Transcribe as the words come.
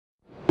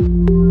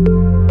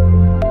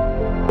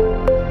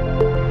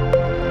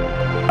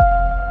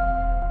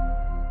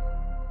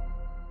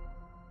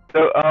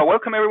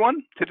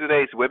everyone to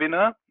today's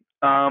webinar.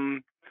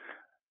 I'm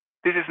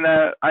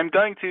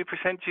going to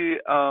present you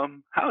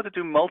how to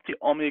do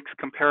multi-omics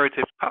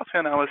comparative pathway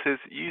analysis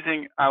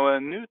using our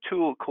new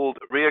tool called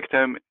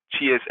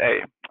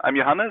ReactomeGSA. I'm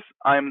Johannes.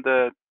 I'm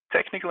the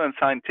technical and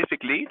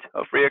scientific lead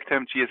of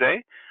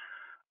ReactomeGSA.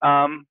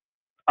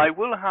 I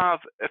will have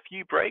a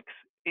few breaks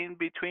in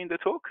between the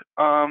talk,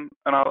 and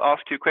I'll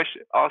ask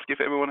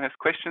if everyone has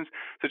questions.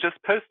 So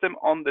just post them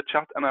on the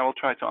chat, and I will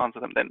try to answer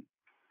them then.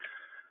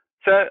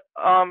 So,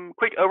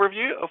 quick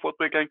overview of what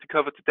we're going to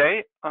cover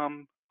today.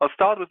 I'll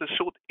start with a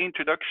short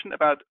introduction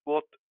about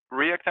what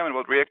Reactome and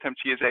what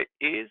ReactomeGSA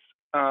is.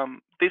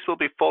 This will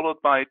be followed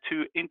by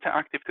 2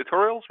 interactive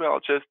tutorials where I'll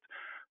just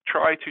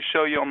try to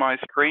show you on my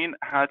screen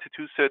how to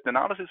do certain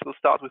analysis. We'll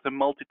start with a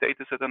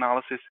multi-dataset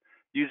analysis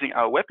using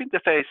our web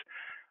interface.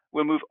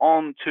 We'll move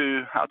on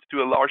to how to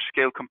do a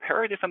large-scale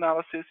comparative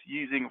analysis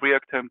using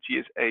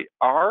ReactomeGSA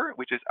R,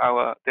 which is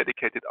our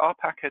dedicated R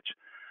package.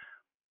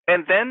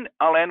 And then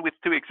I'll end with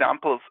 2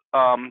 examples,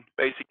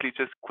 basically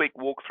just quick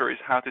walkthroughs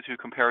how to do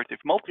comparative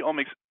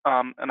multi-omics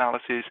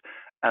analysis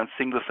and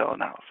single-cell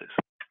analysis.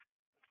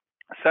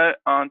 So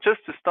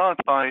just to start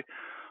by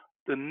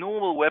the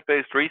normal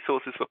web-based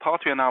resources for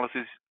pathway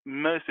analysis,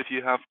 most of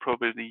you have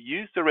probably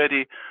used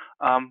already.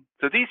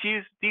 So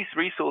these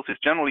resources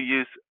generally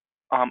use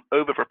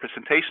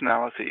overrepresentation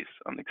analyses.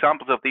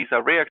 Examples of these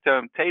are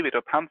Reactome, Tavid,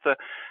 or Panther,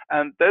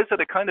 and those are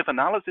the kind of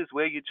analysis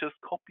where you just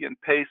copy and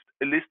paste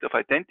a list of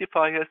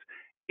identifiers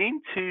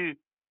into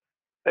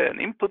an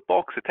input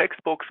box, a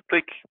text box,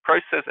 click,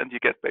 process, and you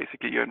get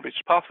basically your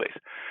enriched pathways.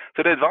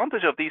 So the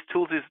advantage of these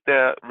tools is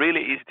they're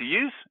really easy to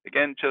use.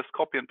 Again, just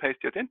copy and paste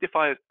the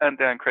identifiers, and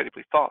they're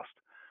incredibly fast.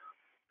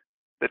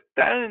 The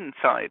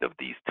downside of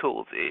these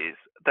tools is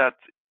that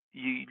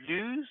you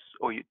lose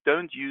or you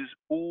don't use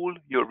all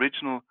your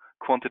original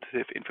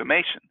quantitative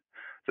information.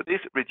 So this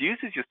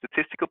reduces your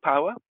statistical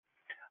power.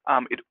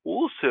 It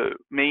also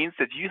means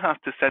that you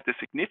have to set a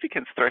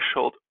significance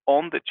threshold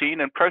on the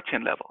gene and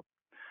protein level.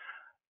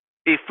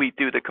 If we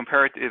do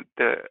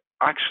the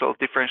actual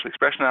differential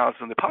expression analysis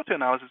and the pathway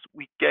analysis,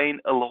 we gain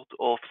a lot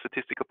of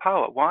statistical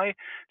power. Why?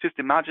 Just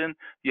imagine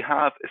you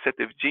have a set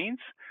of genes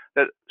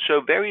that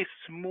show very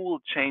small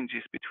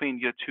changes between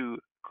your 2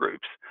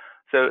 groups.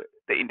 So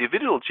the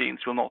individual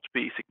genes will not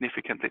be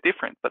significantly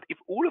different, but if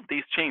all of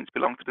these genes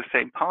belong to the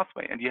same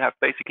pathway and you have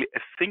basically a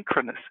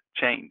synchronous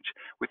change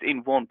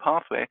within one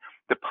pathway,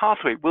 the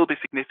pathway will be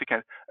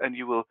significant and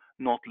you will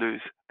not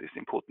lose this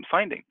important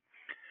finding.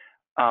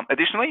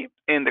 Additionally,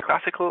 in the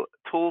classical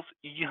tools,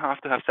 you have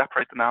to have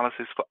separate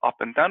analysis for up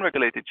and down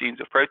regulated genes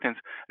or proteins.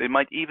 It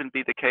might even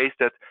be the case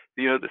that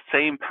the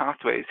same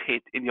pathway is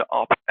hit in your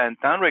up and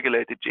down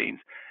regulated genes.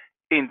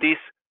 In this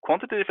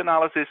quantitative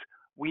analysis,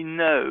 we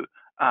know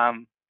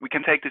we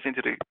can take this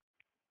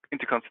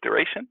into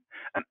consideration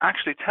and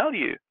actually tell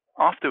you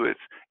afterwards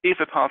if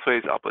a pathway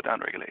is up or down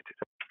regulated.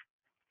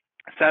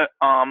 So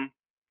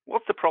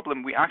what's the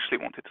problem we actually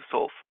wanted to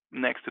solve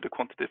next to the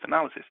quantitative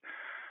analysis?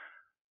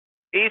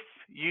 If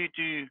you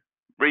do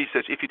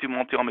research, if you do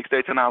multi-omics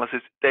data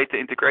analysis, data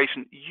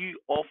integration, you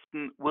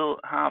often will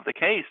have the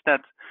case that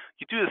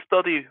you do a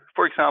study,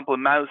 for example,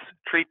 mouse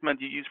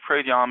treatment, you use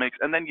proteomics,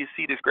 and then you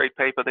see this great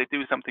paper, they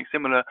do something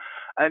similar,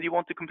 and you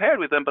want to compare it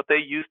with them, but they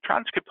use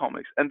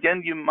transcriptomics. And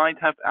then you might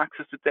have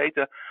access to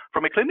data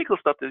from a clinical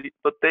study,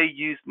 but they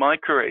use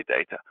microarray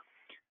data.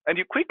 And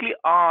you quickly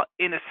are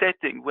in a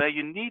setting where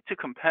you need to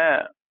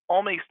compare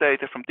omics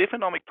data from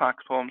different omic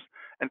platforms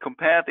and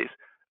compare this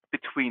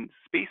between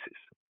species.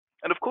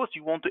 And of course,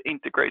 you want to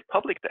integrate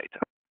public data.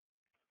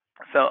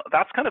 So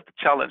that's kind of the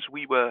challenge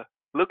we were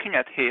looking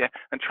at here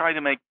and try to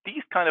make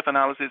these kind of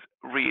analysis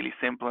really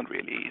simple and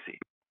really easy.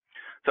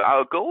 So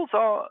our goals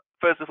are,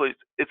 first of all,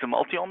 it's a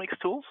multi-omics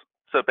tool.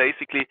 So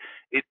basically,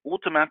 it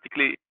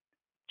automatically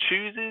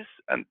chooses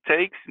and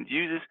takes and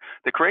uses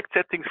the correct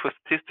settings for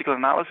statistical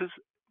analysis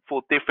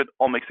for different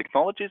omics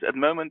technologies. At the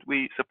moment,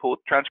 we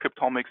support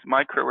transcriptomics,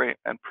 microarray,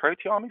 and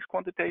proteomics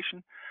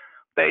quantitation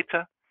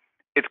data.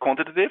 It's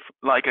quantitative.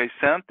 Like I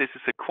said, this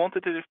is a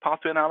quantitative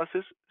pathway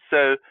analysis.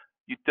 So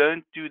you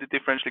don't do the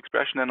differential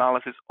expression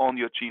analysis on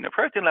your gene or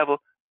protein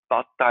level,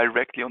 but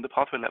directly on the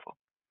pathway level.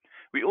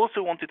 We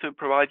also wanted to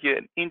provide you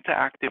an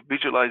interactive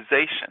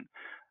visualization.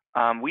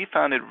 We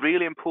found it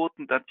really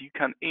important that you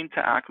can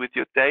interact with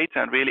your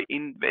data and really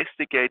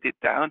investigate it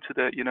down to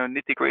the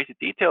nitty-gritty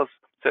details,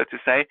 so to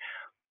say.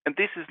 And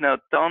this is now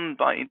done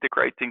by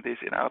integrating this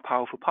in our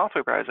powerful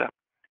pathway browser.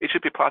 It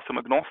should be platform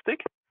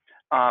agnostic.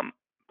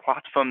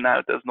 Platform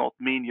now does not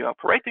mean your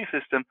operating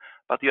system,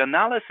 but your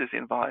analysis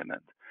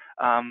environment,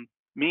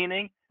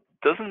 meaning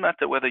it doesn't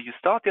matter whether you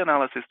start the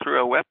analysis through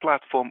a web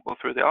platform or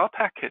through the R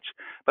package,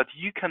 but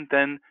you can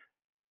then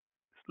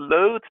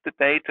load the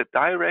data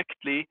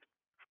directly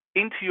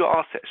into your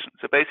R session.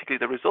 So basically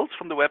the results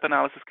from the web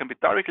analysis can be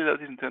directly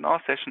loaded into an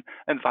R session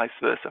and vice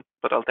versa,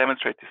 but I'll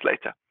demonstrate this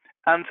later.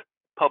 And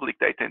public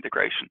data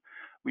integration.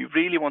 We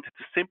really wanted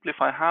to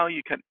simplify how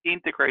you can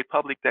integrate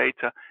public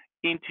data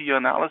into your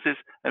analysis,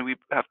 and we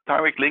have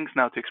direct links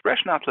now to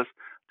Expression Atlas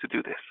to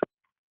do this.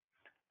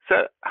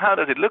 So how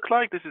does it look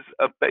like? This is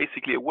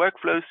basically a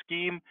workflow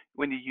scheme.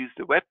 When you use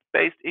the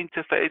web-based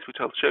interface, which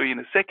I'll show you in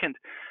a second,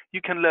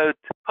 you can load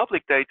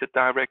public data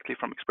directly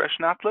from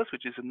Expression Atlas,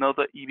 which is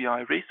another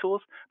EBI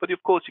resource, but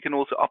of course you can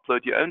also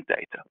upload your own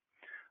data.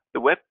 The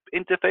web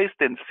interface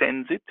then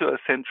sends it to a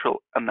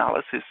central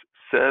analysis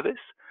service,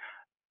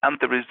 and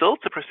the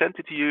results are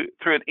presented to you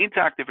through an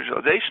interactive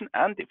visualization,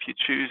 and if you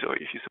choose or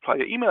if you supply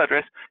your email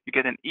address, you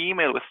get an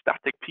email with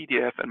static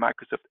PDF and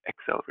Microsoft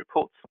Excel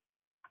reports.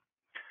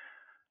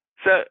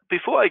 So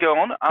before I go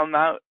on, I'll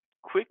now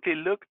quickly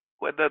look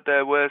whether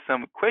there were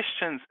some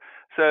questions.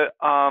 So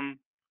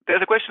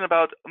there's a question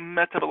about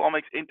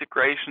metabolomics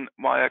integration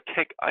via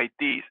KEGG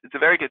IDs. It's a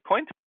very good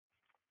point.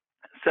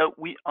 So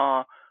we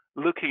are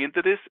looking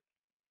into this.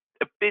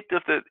 A bit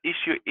of the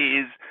issue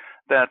is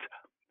that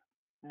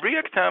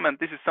Reactome, and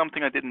this is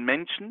something I didn't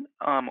mention,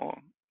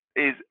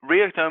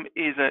 Reactome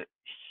is a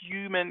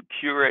human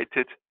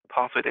curated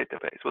pathway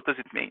database. What does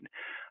it mean?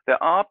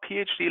 There are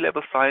PhD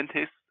level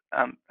scientists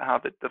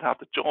that have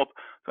the job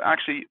to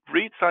actually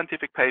read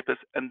scientific papers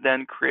and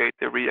then create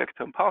the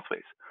Reactome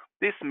pathways.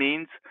 This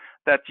means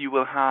that you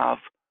will have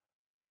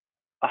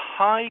a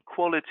high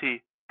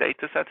quality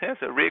data set here.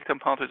 So Reactome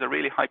pathways are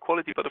really high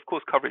quality, but of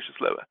course coverage is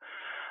lower.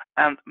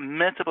 And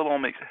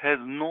metabolomics has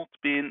not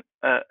been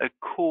a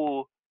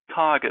core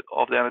target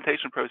of the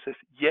annotation process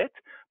yet,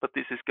 but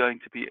this is going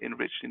to be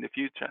enriched in the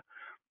future.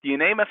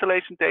 DNA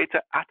methylation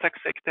data,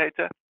 ATAC-seq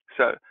data.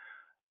 So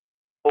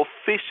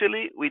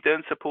officially, we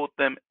don't support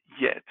them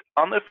yet.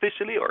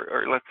 Unofficially,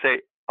 or let's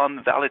say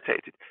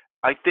unvalidated,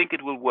 I think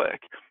it will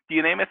work.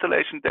 DNA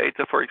methylation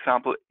data, for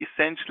example,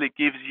 essentially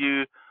gives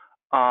you,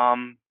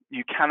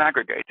 you can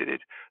aggregate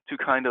it to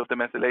kind of the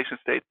methylation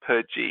state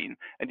per gene.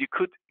 And you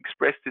could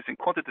express this in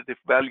quantitative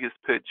values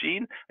per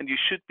gene, and you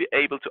should be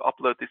able to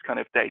upload this kind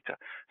of data.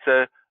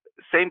 So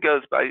same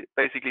goes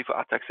basically for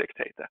ATAC-seq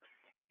data.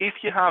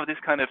 If you have this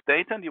kind of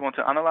data and you want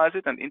to analyze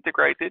it and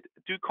integrate it,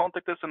 do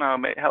contact us on our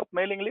help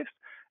mailing list,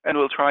 and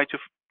we'll try to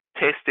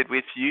test it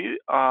with you.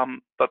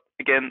 But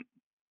again,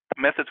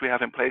 the methods we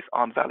have in place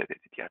aren't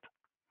validated yet.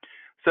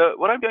 So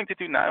what I'm going to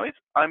do now is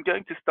I'm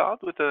going to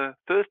start with the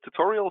first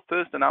tutorial,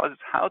 first analysis,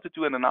 how to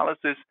do an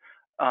analysis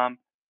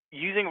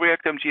using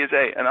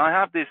ReactomeGSA. And I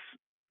have this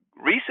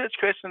research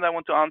question that I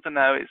want to answer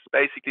now. Is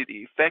basically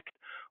the effect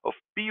of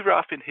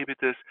BRAF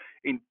inhibitors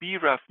in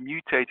BRAF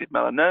mutated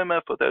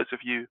melanoma. For those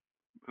of you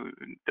who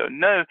don't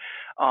know,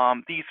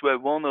 these were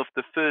one of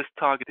the first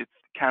targeted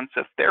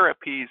cancer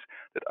therapies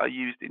that are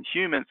used in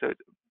humans, so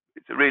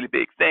it's a really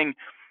big thing.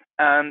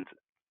 And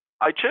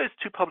I chose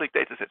two public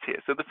data sets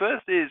here. So the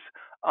first is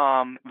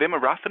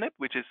vemurafenib,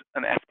 which is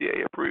an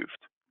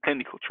FDA-approved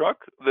clinical drug,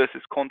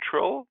 versus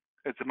control.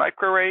 It's a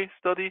microarray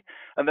study,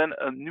 and then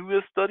a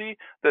newer study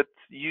that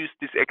used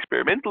this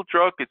experimental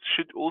drug. It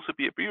should also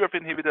be a BRAF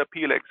inhibitor,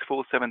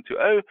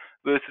 PLX4720,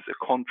 versus a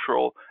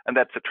control, and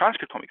that's a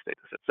transcriptomics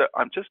dataset. So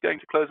I'm just going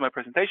to close my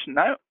presentation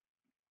now,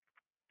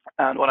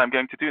 and what I'm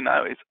going to do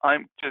now is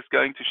I'm just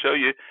going to show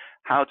you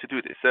how to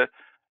do this. So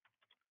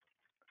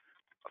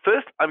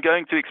first, I'm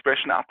going to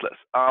Expression Atlas.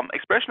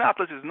 Expression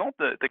Atlas is not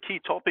the key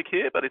topic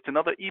here, but it's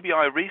another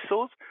EBI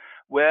resource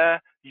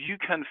where you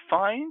can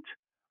find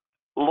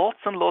lots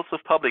and lots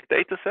of public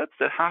data sets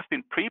that have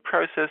been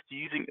pre-processed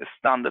using a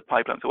standard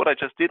pipeline. So what I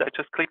just did, I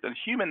just clicked on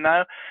human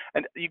now,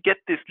 and you get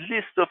this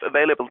list of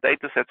available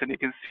data sets, and you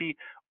can see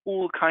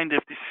all kind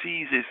of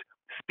diseases,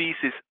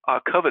 species are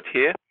covered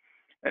here.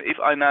 And if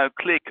I now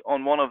click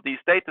on one of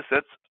these data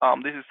sets,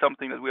 this is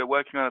something that we are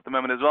working on at the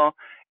moment as well.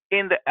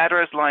 In the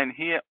address line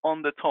here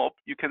on the top,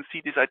 you can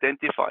see this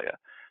identifier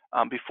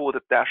before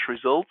the dash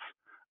results.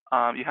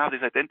 You have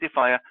this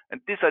identifier,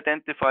 and this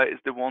identifier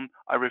is the one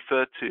I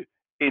referred to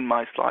in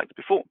my slides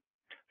before.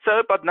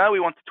 So, but now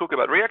we want to talk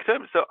about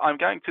Reactome. So I'm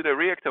going to the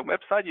Reactome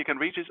website. You can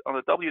reach us on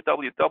the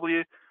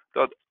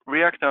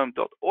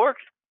www.reactome.org.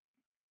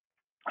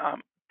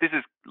 This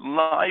is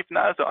live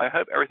now, so I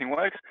hope everything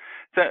works.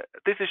 So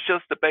this is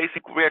just the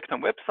basic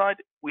Reactome website.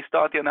 We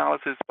start the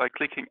analysis by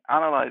clicking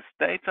Analyze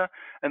Data,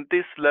 and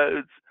this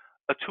loads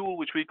a tool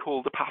which we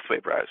call the Pathway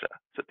Browser.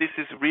 So this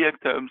is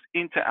Reactome's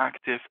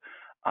interactive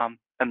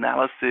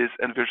analysis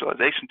and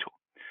visualization tool.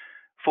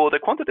 For the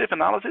quantitative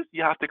analysis,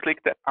 you have to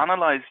click the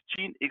Analyze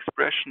Gene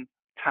Expression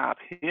tab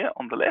here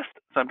on the left.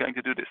 So I'm going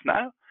to do this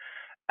now.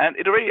 And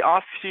it already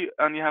asks you,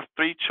 and you have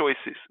three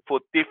choices for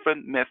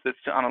different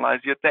methods to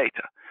analyze your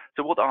data.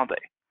 So what are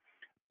they?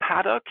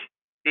 Paddock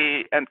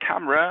and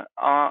Camera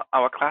are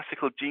our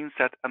classical gene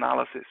set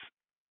analysis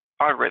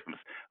algorithms,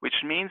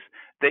 which means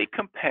they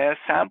compare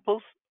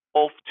samples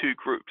of two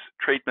groups,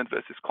 treatment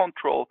versus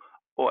control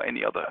or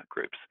any other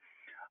groups.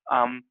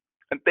 And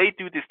they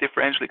do this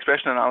differential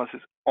expression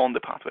analysis on the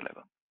pathway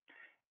level.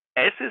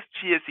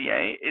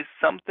 scGSA is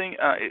something,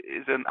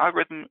 is an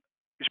algorithm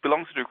which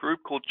belongs to the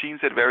group called gene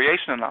set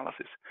variation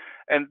analysis.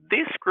 And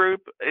this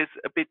group is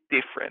a bit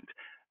different.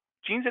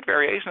 Gene set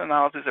variation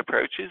analysis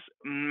approaches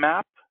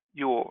map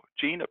your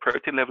gene or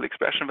protein level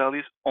expression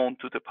values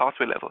onto the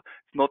pathway level.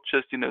 It's not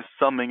just,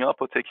 summing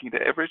up or taking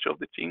the average of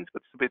the genes,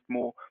 but it's a bit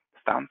more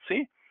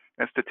fancy.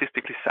 and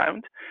statistically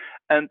sound.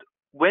 And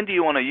when do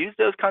you want to use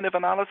those kind of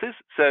analysis?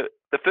 So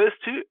the first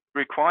two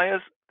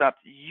requires that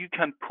you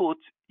can put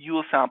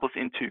your samples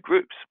in two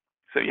groups.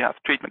 So you have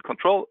treatment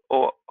control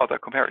or other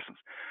comparisons.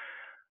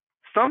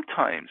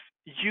 Sometimes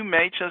you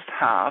may just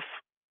have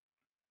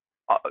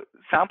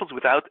samples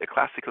without a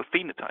classical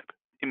phenotype.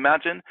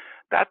 Imagine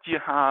that you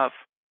have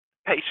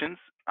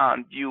patients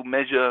and you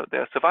measure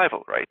their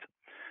survival rate.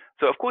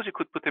 So of course you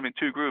could put them in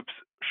two groups,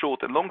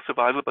 short and long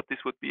survival, but this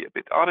would be a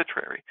bit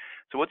arbitrary.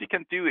 So what you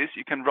can do is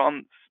you can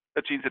run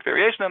a gene set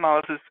variation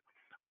analysis.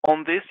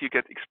 On this, you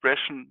get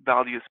expression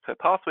values per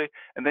pathway,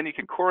 and then you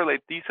can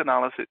correlate these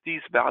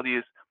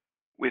values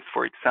with,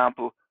 for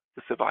example,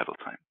 the survival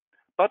time.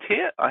 But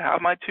here I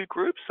have my two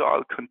groups, so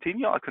I'll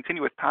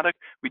continue with Paddock.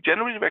 We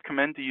generally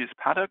recommend to use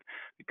Paddock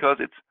because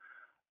it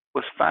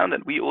was found,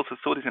 and we also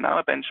saw this in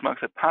our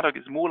benchmarks, that Paddock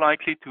is more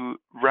likely to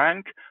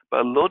rank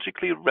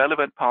biologically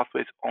relevant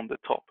pathways on the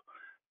top.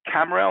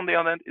 Camera, on the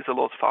other hand, is a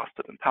lot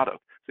faster than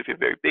Paddock. So if you have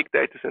very big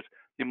data sets,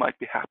 you might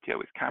be happier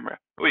with Camera,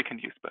 or you can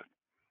use both.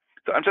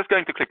 So I'm just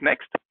going to click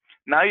Next.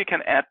 Now you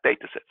can add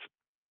data sets.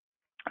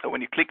 So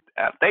when you click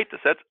Add data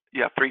sets,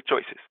 you have three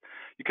choices.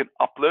 You can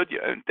upload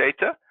your own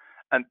data,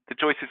 and the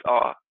choices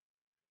are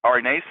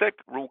RNA-seq,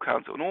 raw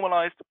counts or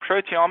normalized,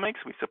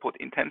 proteomics, we support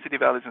intensity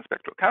values and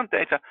spectral count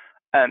data,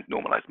 and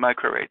normalized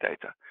microarray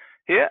data.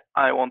 Here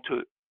I want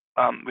to,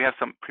 we have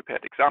some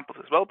prepared examples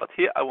as well, but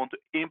here I want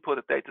to import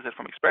a data set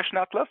from Expression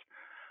Atlas.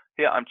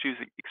 Here I'm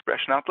choosing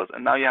Expression Atlas,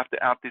 and now you have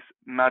to add this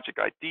magic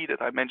ID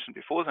that I mentioned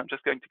before. So I'm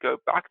just going to go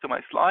back to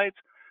my slides.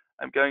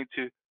 I'm going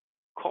to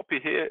copy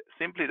here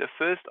simply the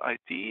first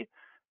ID,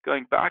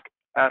 going back,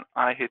 and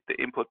I hit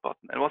the import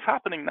button. And what's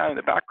happening now in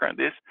the background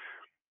is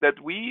that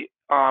we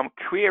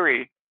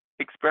query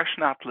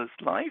Expression Atlas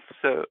live.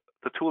 So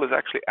the tool is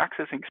actually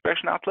accessing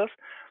Expression Atlas,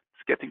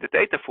 it's getting the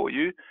data for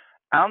you,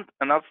 and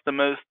that's the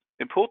most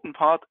important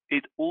part,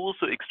 it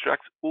also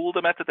extracts all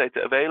the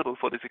metadata available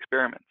for this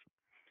experiment.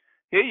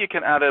 Here you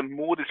can add a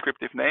more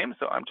descriptive name,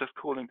 so I'm just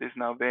calling this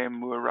now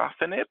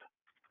vemurafenib.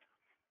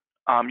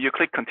 You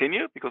click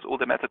Continue because all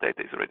the metadata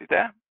is already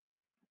there.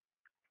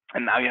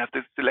 And now you have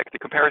to select the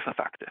comparison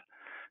factor.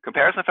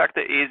 Comparison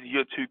factor is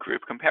your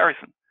two-group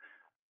comparison.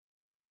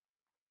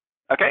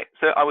 Okay,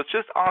 so I was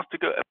just asked to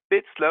go a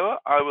bit slower.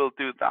 I will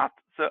do that.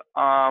 So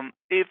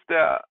if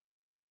there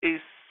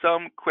is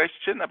some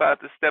question about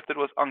the step that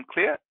was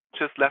unclear,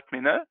 just let me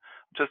know.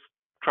 I'm just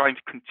trying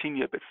to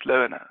continue a bit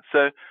slower now.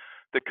 So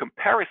the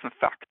comparison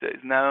factor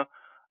is now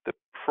the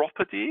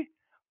property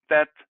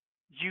that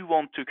you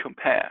want to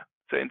compare.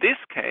 So in this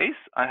case,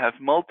 I have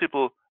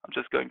multiple, I'm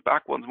just going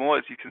back once more.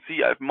 As you can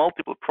see, I have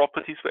multiple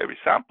properties for every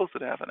sample. So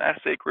they have an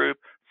assay group,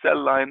 cell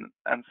line,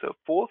 and so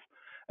forth.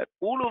 And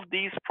all of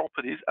these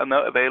properties are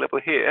now available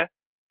here.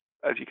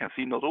 As you can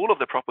see, not all of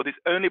the properties,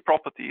 only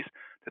properties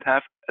that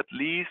have at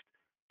least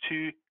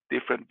two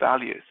different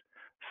values.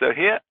 So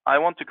here I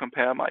want to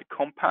compare my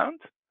compound.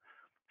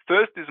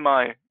 First is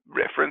my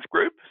reference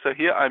group. So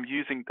here I'm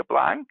using the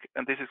blank,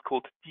 and this is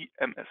called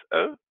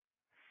DMSO.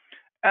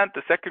 And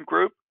the second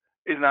group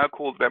is now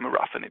called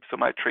vemurafenib, so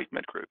my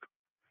treatment group.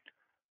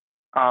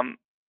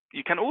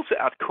 You can also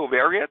add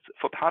covariates.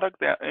 For Paddock,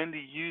 they are only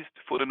used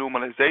for the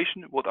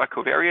normalization. What are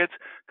covariates?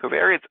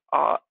 Covariates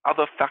are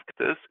other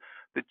factors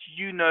that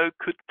you know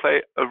could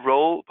play a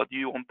role, but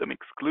you want them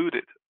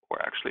excluded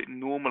or actually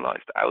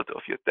normalized out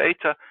of your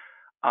data.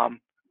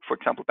 For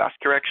example, Bass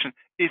correction.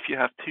 If you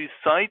have two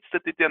sites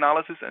that did the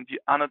analysis and you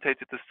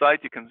annotated the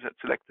site, you can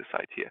select the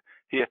site here.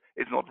 Here,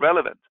 it's not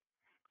relevant.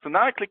 So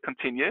now I click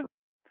Continue.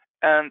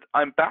 And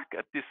I'm back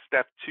at this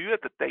step 2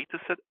 at the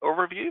dataset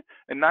overview.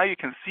 And now you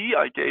can see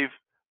I gave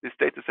this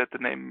dataset the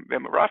name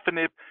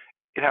vemurafenib.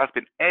 It has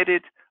been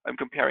added. I'm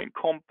comparing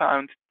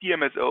compound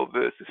DMSO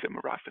versus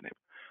vemurafenib.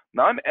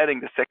 Now I'm adding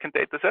the second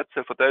dataset.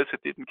 So for those who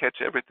didn't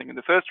catch everything in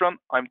the first run,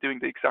 I'm doing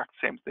the exact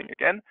same thing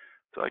again.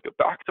 So I go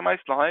back to my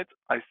slides.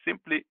 I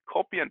simply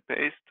copy and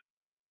paste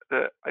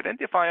the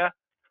identifier.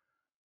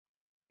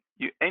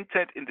 You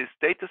enter it in this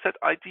dataset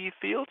ID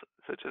field.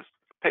 So just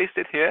paste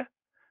it here.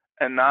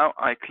 And now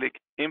I click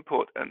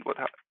import, and what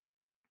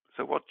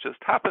just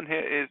happened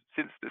here is,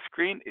 since the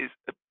screen is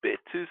a bit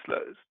too slow,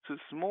 it's too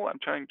small, I'm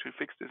trying to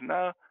fix this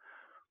now.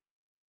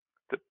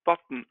 The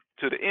button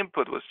to the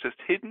input was just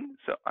hidden,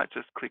 so I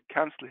just click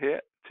cancel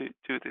here to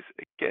do this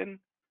again.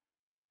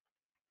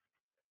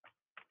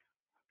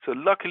 So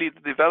luckily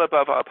the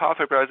developer of our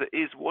pathway browser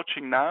is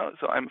watching now,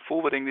 so I'm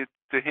forwarding it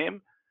to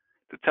him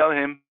to tell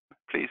him,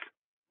 please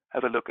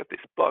have a look at this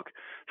bug.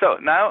 So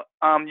now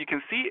you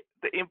can see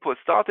the import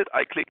started.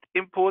 I clicked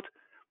import.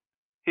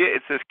 Here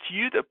it says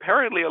queued.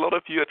 Apparently a lot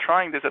of you are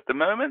trying this at the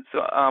moment. So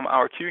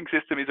our queuing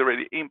system is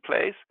already in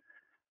place.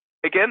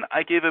 Again,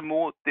 I give a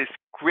more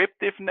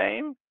descriptive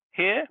name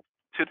here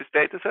to this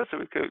dataset. So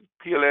we go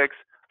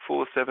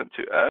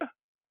PLX4720.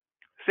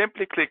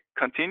 Simply click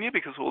continue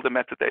because all the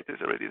metadata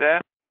is already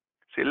there.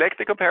 Select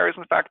the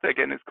comparison factor.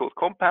 Again, it's called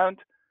compound.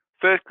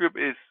 First group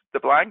is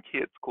the blank.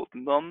 Here it's called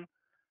none.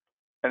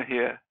 And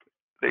here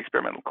the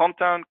experimental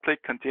compound,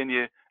 click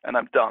continue, and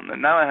I'm done.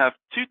 And now I have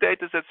two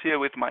datasets here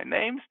with my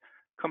names,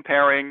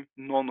 comparing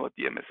non or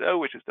DMSO,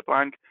 which is the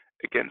blank,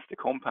 against the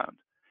compound.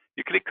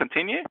 You click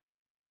continue.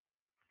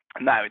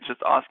 Now it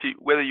just asks you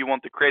whether you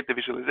want to create the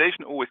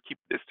visualization. Always keep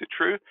this to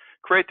true.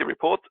 Create the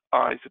report.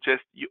 I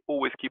suggest you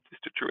always keep this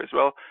to true as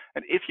well.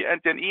 And if you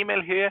enter an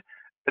email here,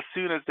 as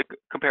soon as the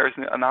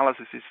comparison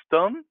analysis is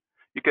done,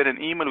 you get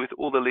an email with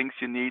all the links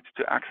you need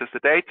to access the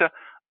data.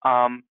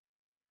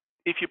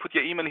 If you put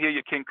your email here,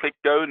 you can click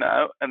go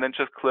now and then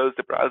just close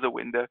the browser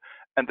window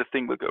and the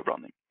thing will go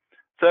running.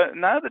 So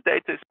now the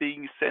data is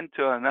being sent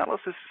to an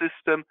analysis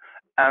system,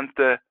 and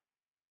the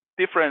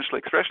differential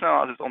expression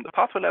analysis on the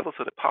pathway level,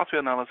 so the pathway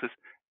analysis,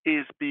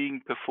 is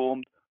being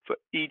performed for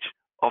each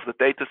of the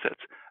data sets.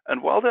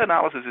 And while the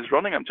analysis is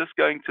running, I'm just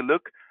going to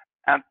look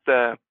at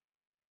the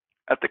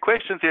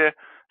questions here.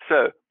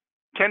 So,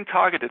 can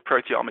targeted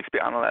proteomics be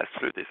analyzed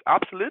through this?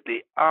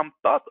 Absolutely,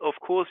 but of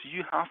course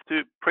you have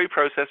to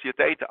pre-process your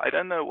data. I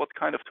don't know what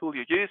kind of tool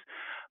you use,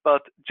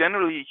 but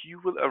generally you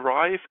will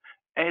arrive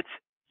at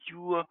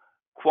your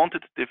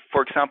quantitative,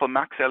 for example,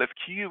 max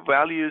LFQ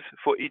values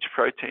for each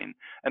protein.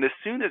 And as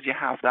soon as you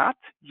have that,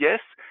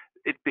 yes,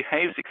 it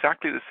behaves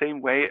exactly the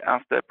same way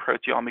as the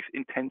proteomics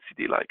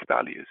intensity-like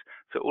values.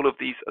 So all of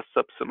these are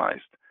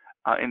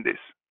subsumized in this.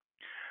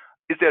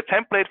 Is there a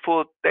template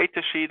for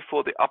datasheet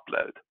for the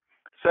upload?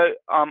 So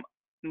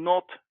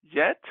not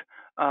yet.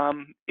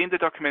 In the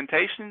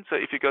documentation, so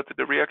if you go to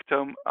the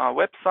Reactome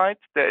website,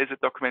 there is a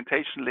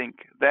documentation link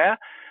there.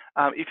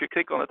 If you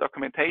click on the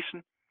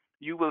documentation,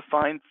 you will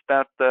find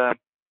that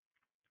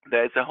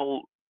there's a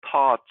whole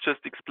part just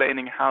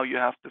explaining how you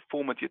have to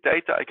format your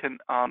data. I can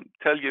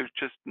tell you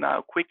just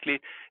now quickly,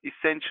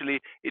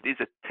 essentially it is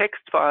a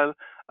text file,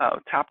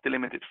 tab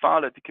delimited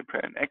file that you can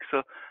prepare in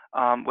Excel,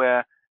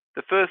 where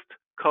the first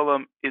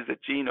column is a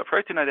gene or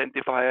protein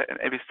identifier, and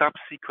every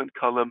subsequent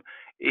column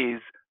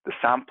is the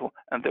sample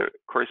and their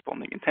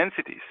corresponding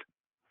intensities.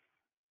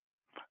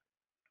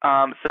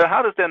 So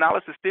how does the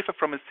analysis differ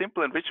from a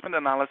simple enrichment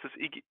analysis,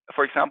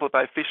 for example,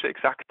 by Fisher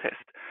exact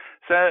test?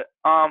 So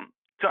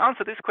to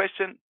answer this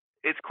question,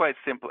 it's quite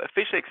simple. A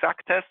Fisher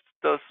exact test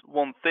does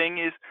one thing: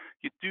 is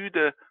you do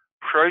the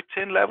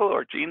protein level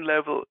or gene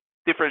level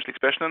differential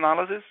expression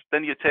analysis,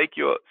 then you take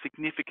your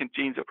significant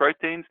genes or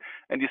proteins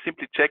and you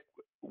simply check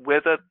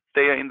whether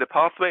they are in the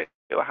pathway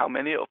or how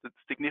many of the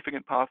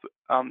significant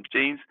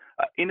genes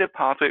are in the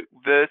pathway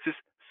versus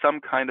some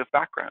kind of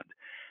background.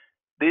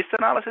 This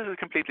analysis is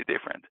completely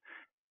different.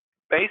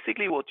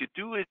 Basically, what you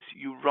do is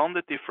you run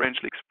the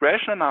differential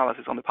expression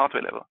analysis on the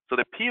pathway level. So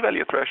the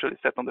p-value threshold is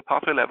set on the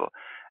pathway level,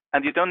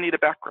 and you don't need a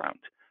background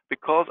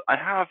because I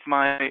have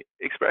my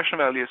expression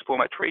values for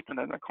my treatment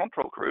and my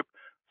control group.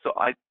 So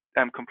I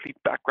am complete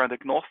background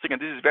agnostic, and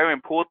this is very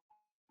important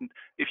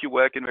if you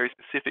work in very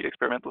specific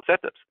experimental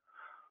setups.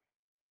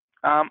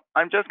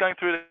 I'm just going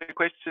through the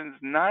questions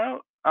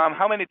now.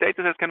 How many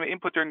data sets can we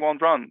input during one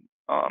run?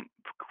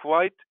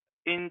 Quite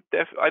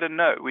in-depth, I don't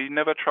know. We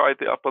never tried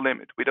the upper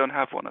limit. We don't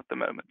have one at the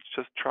moment.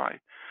 Just try.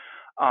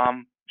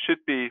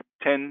 Should be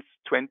 10,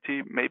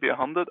 20, maybe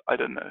 100. I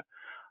don't know.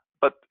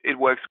 But it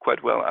works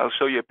quite well. I'll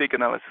show you a big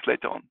analysis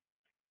later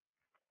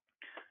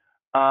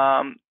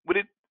on. Would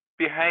it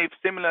behave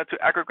similar to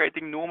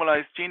aggregating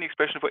normalized gene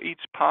expression for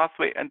each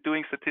pathway and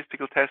doing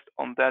statistical tests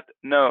on that?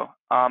 No.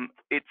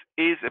 It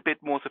is a bit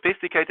more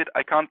sophisticated.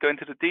 I can't go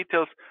into the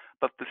details,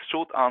 but the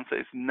short answer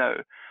is no.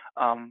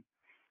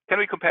 Can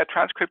we compare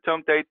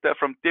transcriptome data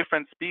from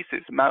different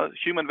species, mouse,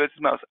 human versus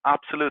mouse?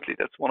 Absolutely,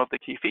 that's one of the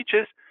key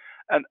features.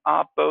 And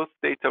are both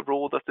data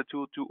raw? Does the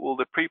tool do all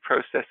the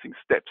pre-processing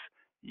steps?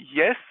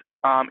 Yes,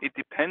 it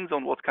depends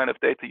on what kind of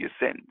data you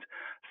send.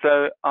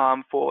 So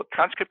for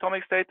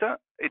transcriptomics data,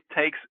 it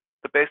takes,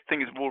 the best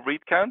thing is raw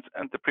read counts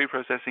and the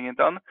pre-processing is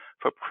done.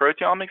 For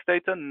proteomics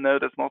data, no,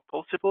 that's not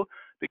possible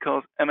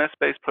because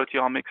MS-based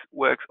proteomics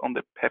works on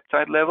the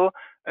peptide level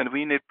and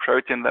we need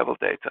protein level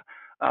data.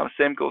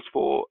 Same goes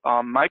for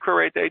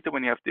microarray data.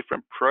 When you have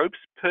different probes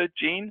per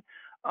gene,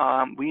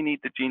 we need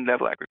the gene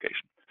level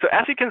aggregation. So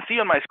as you can see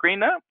on my screen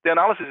now, the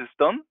analysis is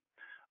done.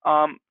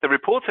 The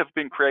reports have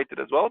been created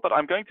as well, but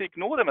I'm going to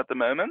ignore them at the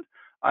moment.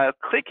 I'll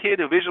click here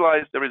to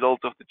visualize the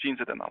results of the gene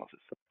set analysis.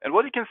 And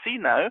what you can see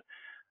now,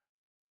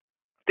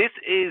 this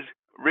is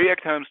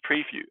Reactome's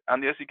tree view.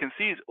 And as you can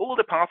see, is all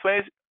the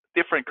pathways,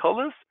 different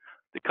colors.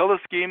 The color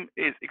scheme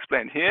is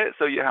explained here.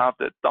 So you have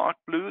the dark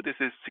blue. This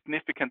is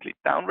significantly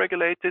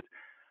downregulated.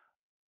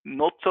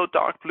 Not so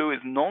dark blue is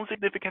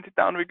non-significantly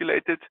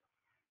downregulated.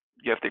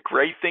 You have the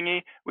gray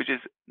thingy, which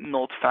is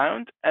not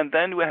found. And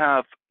then we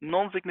have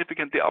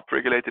non-significantly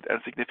upregulated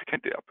and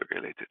significantly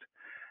upregulated.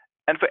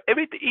 And for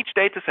each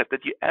data set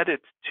that you added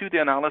to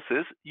the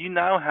analysis, you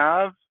now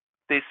have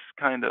this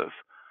kind of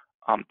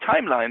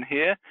timeline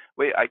here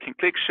where I can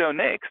click show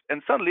next,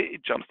 and suddenly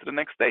it jumps to the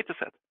next data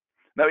set.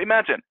 Now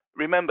imagine,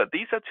 remember,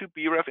 these are two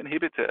BRAF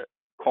inhibitor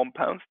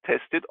compounds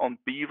tested on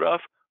BRAF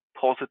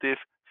positive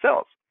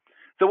cells.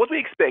 So what we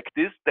expect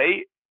is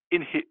they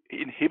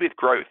inhibit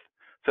growth.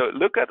 So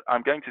look at,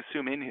 I'm going to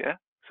zoom in here.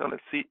 So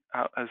let's see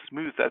how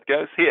smooth that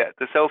goes. Here,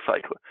 the cell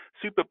cycle,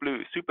 super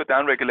blue, super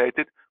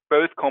downregulated,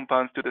 both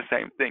compounds do the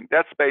same thing.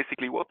 That's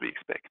basically what we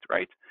expect,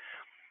 right?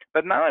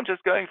 But now I'm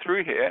just going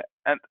through here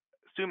and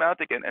zoom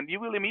out again, and you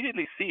will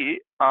immediately see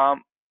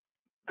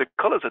the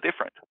colors are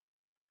different.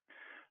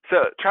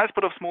 So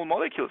transport of small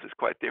molecules is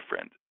quite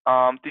different.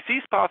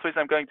 Disease pathways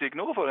I'm going to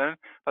ignore for them,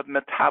 but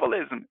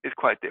metabolism is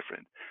quite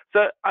different.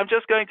 So I'm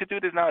just going to do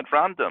this now at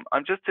random.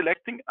 I'm just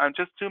selecting, I'm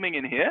just zooming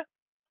in here,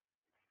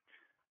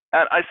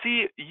 and I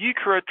see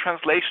eukaryote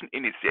translation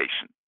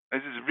initiation.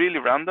 This is really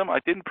random. I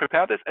didn't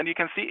prepare this, and you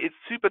can see it's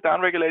super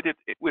downregulated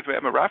with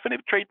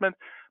vemurafenib treatment,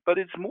 but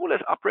it's more or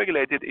less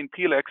upregulated in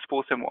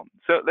PLX471.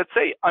 So let's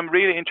say I'm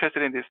really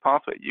interested in this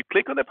pathway. You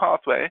click on the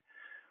pathway,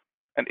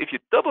 and if you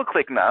double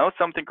click now,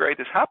 something great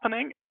is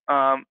happening.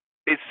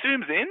 It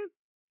zooms in,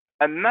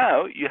 and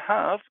now you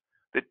have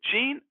the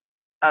gene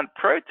and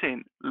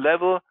protein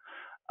level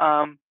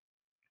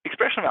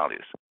expression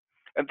values.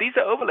 And these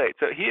are overlaid.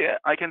 So here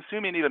I can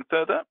zoom in even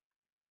further.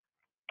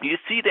 You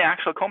see the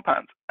actual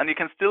compound, and you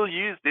can still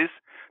use this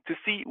to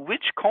see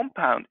which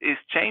compound is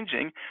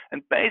changing.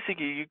 And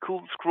basically, you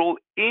could scroll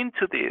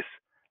into this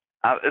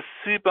at a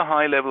super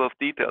high level of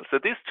detail. So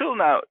this tool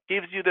now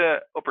gives you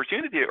the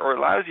opportunity, or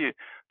allows you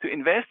to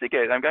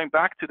investigate. I'm going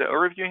back to the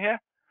overview here.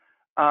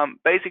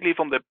 Basically,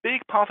 from the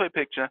big pathway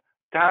picture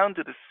down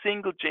to the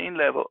single gene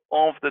level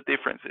of the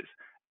differences.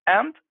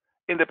 And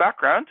in the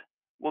background,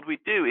 what we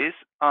do is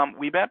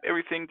we map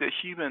everything to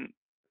human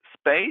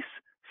space.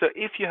 So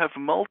if you have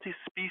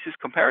multi-species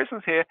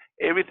comparisons here,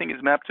 everything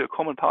is mapped to a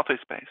common pathway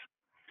space.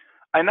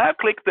 I now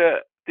click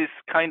this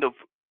kind of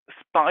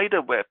spider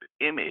web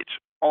image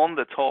on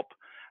the top.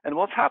 And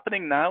what's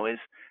happening now is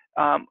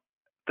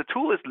the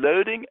tool is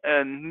loading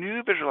a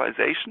new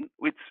visualization,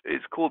 which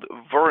is called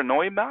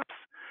Voronoi maps.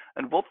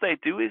 And what they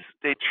do is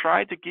they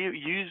try to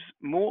use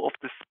more of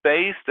the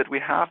space that we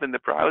have in the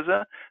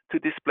browser to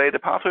display the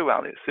pathway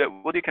values. So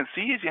what you can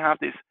see is you have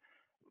these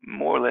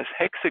more or less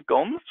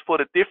hexagons for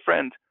the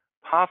different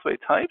pathway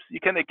types. You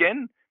can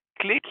again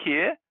click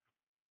here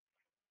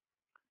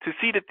to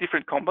see the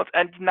different compounds,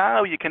 and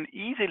now you can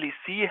easily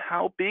see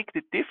how big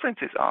the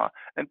differences are.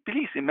 And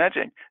please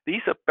imagine,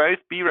 these are both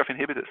BRAF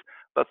inhibitors,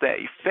 but their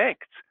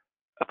effects,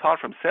 apart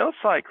from cell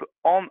cycle,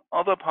 on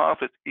other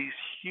pathways is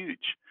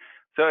huge.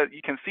 So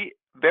you can see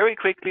very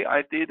quickly,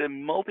 I did a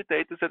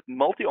multi-dataset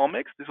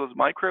multiomics. This was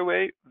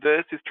microwave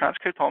versus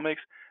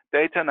transcriptomics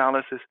data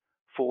analysis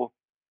for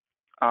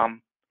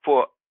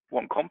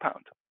one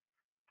compound.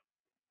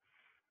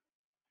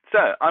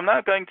 So I'm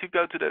now going to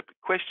go to the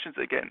questions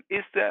again.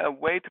 Is there a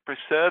way to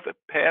preserve a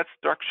paired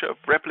structure of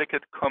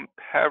replicate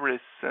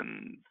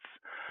comparisons?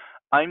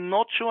 I'm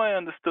not sure I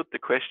understood the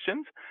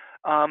questions,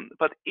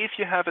 but if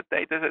you have a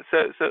data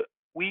set, so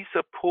we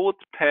support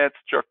paired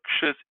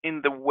structures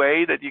in the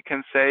way that you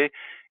can say,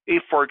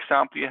 if, for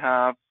example, you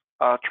have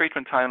a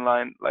treatment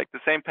timeline, like the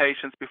same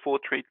patients before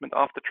treatment,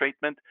 after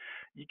treatment,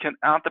 you can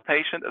add the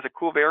patient as a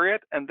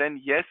covariate, and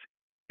then, yes,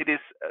 it is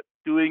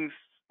doing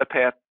a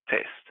paired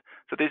test.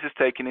 So this is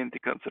taken into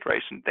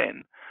consideration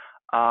then.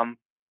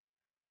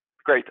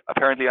 Great,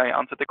 apparently I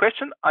answered the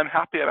question. I'm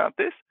happy about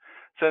this.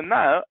 So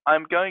now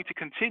I'm going to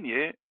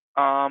continue.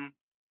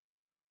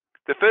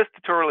 The first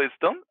tutorial is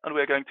done, and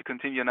we're going to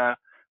continue now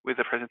with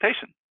the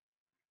presentation.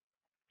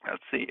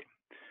 Let's see.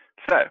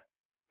 So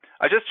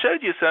I just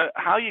showed you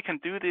how you can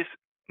do this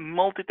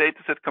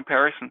multi-dataset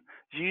comparison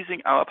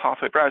using our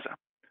pathway browser.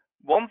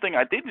 One thing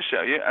I didn't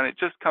show you, and it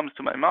just comes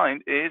to my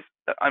mind, is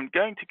that I'm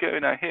going to go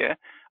now here.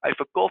 I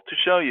forgot to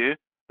show you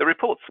the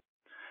reports.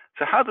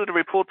 So how do the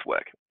reports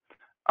work?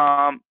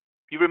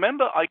 You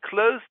remember I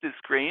closed this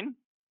screen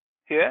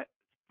here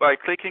by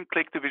clicking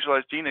click to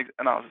visualize gene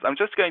analysis. I'm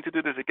just going to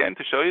do this again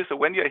to show you. So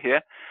when you're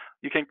here,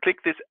 you can click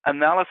this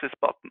analysis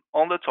button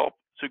on the top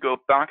to go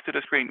back to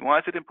the screen. Why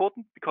is it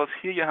important? Because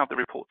here you have the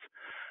reports.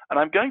 And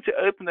I'm going to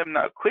open them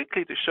now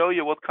quickly to show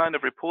you what kind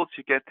of reports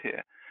you get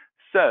here.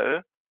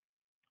 So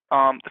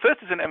the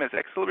first is an MS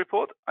Excel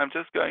report. I'm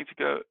just going to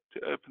go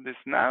to open this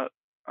now.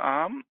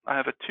 I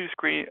have a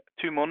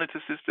two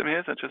monitor system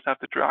here, so I just have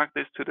to drag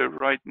this to the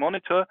right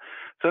monitor.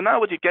 So now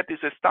what you get is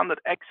a standard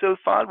Excel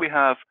file. We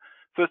have,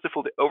 first of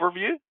all, the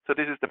overview. So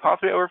this is the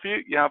pathway overview.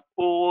 You have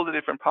all the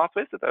different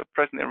pathways that are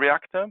present in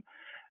Reactome.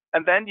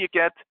 And then you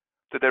get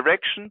the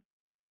direction,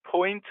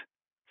 point,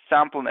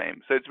 sample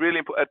name. So it's really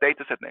important, a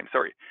data set name,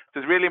 sorry.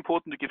 So it's really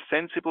important to give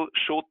sensible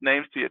short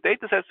names to your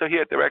data set. So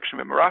here, direction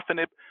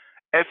vemurafenib,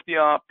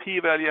 FDR,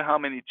 p-value, how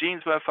many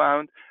genes were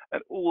found,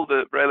 and all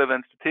the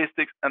relevant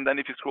statistics. And then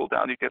if you scroll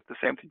down, you get the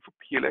same thing for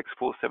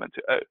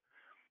PLX4720.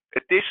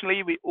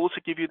 Additionally, we also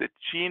give you the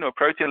gene or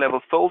protein level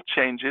fold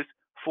changes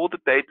for the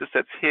data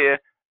sets here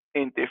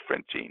in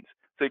different genes.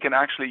 So you can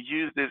actually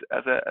use this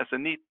as a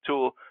neat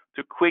tool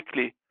to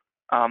quickly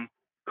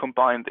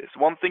combine this.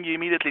 One thing you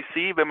immediately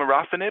see,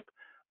 vemurafenib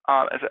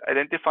as an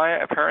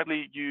identifier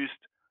apparently used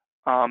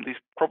these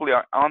probably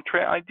are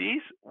entree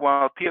IDs,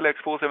 while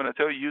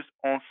PLX4720 used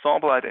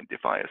ensemble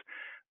identifiers.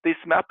 This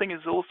mapping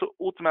is also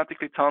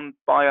automatically done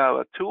by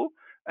our tool,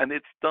 and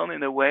it's done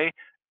in a way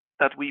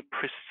that we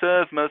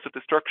preserve most of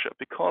the structure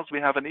because we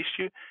have an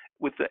issue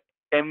with the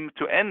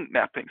M-to-N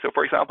mapping. So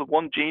for example,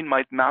 one gene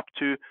might map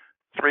to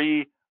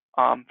three,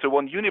 so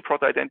one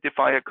uniprot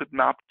identifier could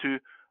map to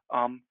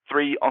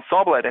 3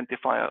 ensemble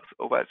identifiers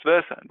or vice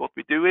versa. And what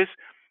we do is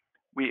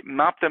we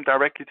map them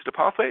directly to the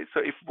pathway. So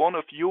if one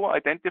of your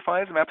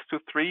identifiers maps to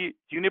 3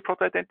 UniProt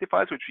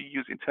identifiers, which we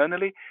use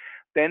internally,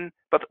 then,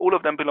 but all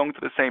of them belong to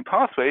the same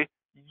pathway,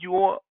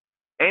 your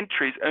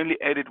entry is only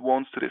added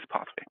once to this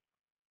pathway.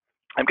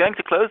 I'm going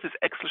to close this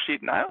Excel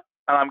sheet now,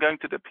 and I'm going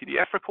to the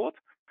PDF report.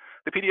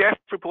 The PDF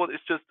report is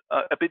just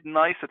a bit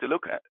nicer to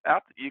look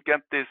at. You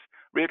get this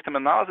reactome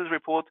analysis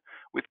report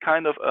with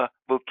kind of a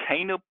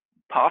volcano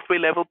pathway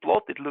level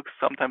plot. It looks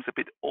sometimes a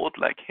bit odd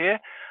like here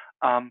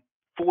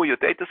for your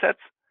data sets.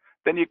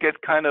 Then you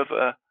get kind of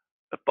a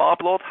bar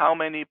plot, how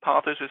many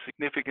pathways are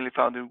significantly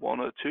found in 1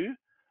 or 2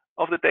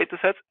 of the data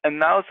sets. And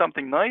now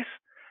something nice,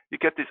 you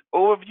get this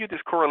overview,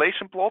 this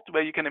correlation plot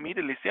where you can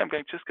immediately see, I'm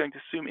just going to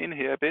zoom in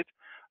here a bit,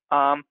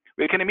 where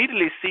you can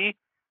immediately see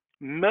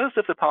most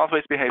of the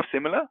pathways behave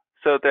similar.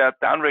 So they are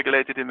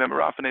downregulated in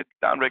vemurafenib,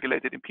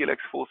 downregulated in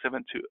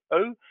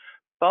PLX4720,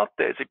 but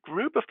there's a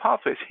group of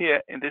pathways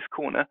here in this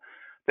corner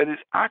that is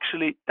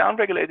actually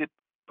downregulated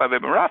by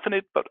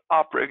vemurafenib, but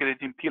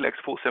upregulated in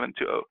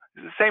PLX4720.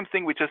 It's the same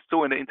thing we just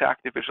saw in the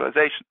interactive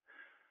visualization.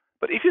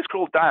 But if you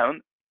scroll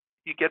down,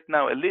 you get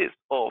now a list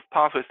of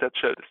pathways that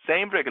show the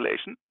same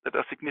regulation, that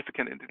are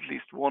significant in at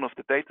least one of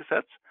the data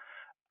sets.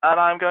 And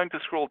I'm going to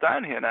scroll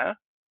down here now.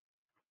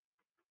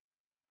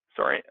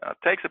 Sorry, it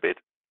takes a bit.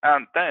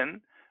 And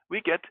then we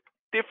get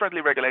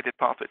differently regulated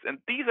pathways. And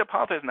these are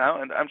pathways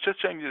now, and I'm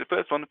just showing you the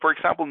first one. For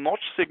example,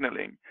 notch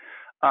signaling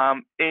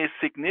is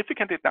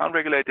significantly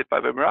downregulated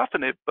by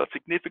vemurafenib, but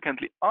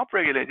significantly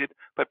upregulated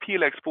by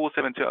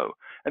PLX4720.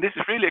 And this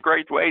is really a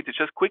great way to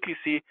just quickly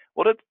see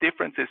what are the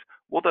differences,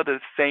 what are the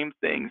same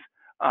things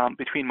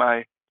between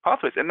my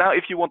pathways. And now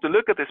if you want to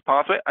look at this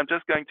pathway, I'm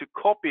just going to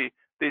copy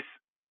this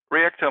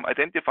reactome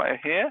identifier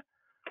here.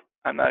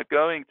 I'm now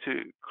going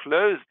to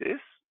close this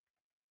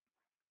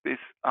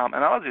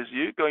analysis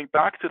view, going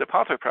back to the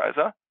pathway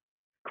browser,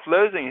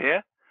 closing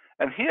here,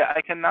 and here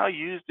I can now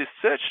use this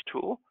search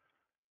tool,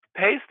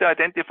 paste the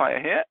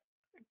identifier here,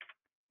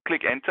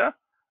 click enter.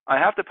 I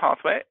have the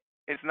pathway.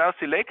 It's now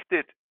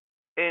selected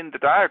in the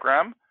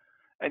diagram,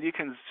 and you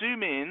can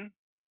zoom in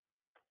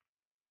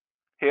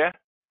here,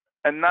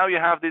 and now you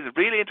have this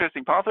really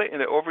interesting pathway. In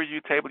the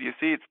overview table, you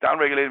see it's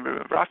downregulated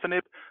with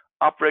vemurafenib,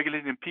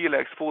 upregulated in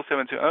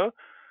PLX4720.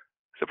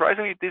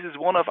 Surprisingly, this is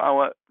one of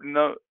our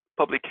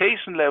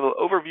publication level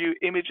overview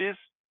images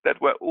that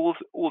were all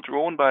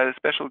drawn by a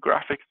special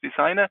graphics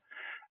designer.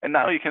 And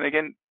now you can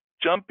again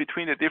jump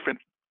between the different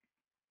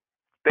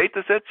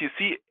data sets. You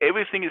see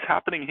everything is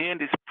happening here in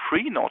this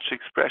pre-notch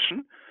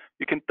expression.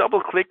 You can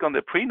double click on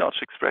the pre-notch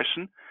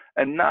expression,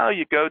 and now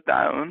you go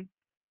down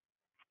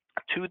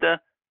to the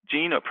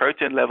gene or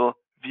protein level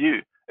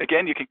view.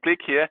 Again, you can click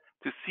here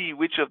to see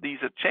which of these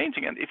are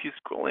changing. And if you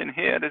scroll in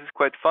here, this is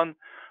quite fun.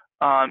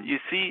 You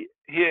see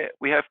here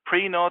we have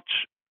pre-notch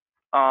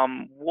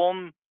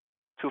 1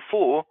 to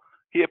 4.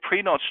 Here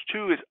pre-notch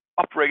 2 is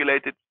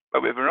upregulated by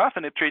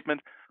vemurafenib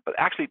treatment, but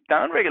actually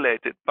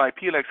downregulated by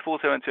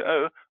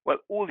PLX4720, while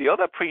all the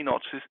other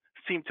pre-notches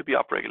seem to be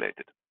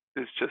upregulated.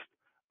 This is just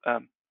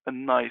a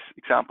nice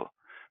example.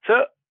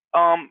 So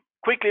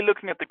quickly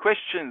looking at the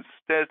questions,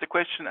 there's the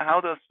question, how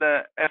does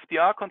the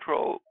FDR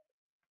control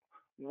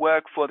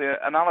work for the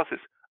analysis?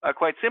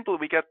 Quite simple,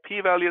 we get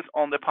p-values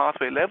on the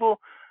pathway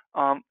level,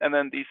 and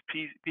then these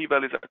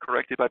p-values are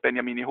corrected by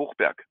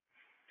Benjamini-Hochberg.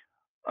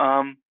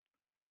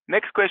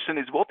 Next question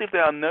is, what if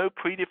there are no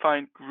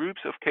predefined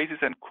groups of cases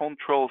and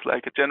controls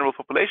like a general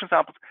population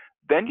samples?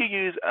 Then you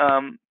use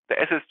the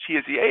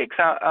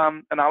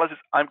scGSA analysis.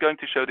 I'm going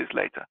to show this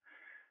later.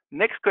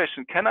 Next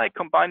question, can I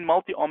combine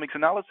multi-omics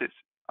analysis?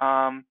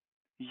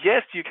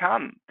 Yes, you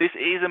can. This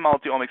is a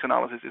multi-omics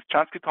analysis. It's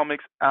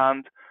transcriptomics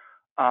and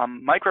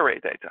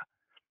microarray data.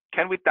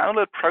 Can we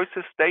download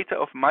process data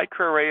of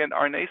microarray and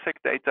RNA-seq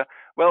data?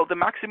 Well, the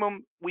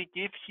maximum we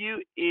give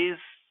you is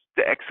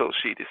the Excel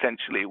sheet,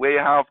 essentially, where you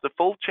have the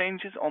fold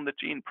changes on the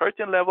gene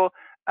protein level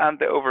and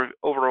the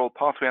overall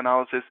pathway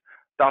analysis.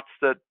 That's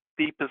the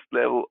deepest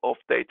level of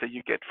data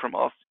you get from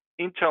us.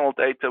 Internal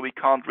data we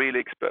can't really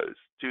expose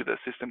to the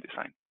system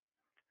design.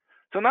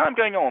 So now I'm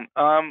going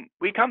on.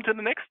 We come to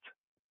the next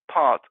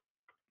part,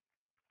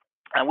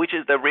 which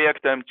is the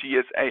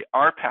ReactomeGSA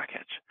R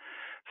package.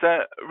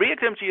 So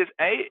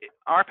ReactomeGSA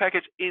R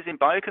package is in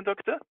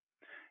Bioconductor.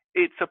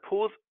 It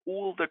supports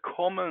all the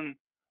common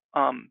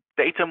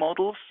data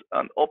models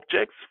and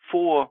objects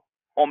for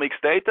omics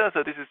data.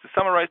 So this is the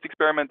summarized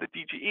experiment, the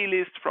DGE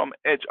list from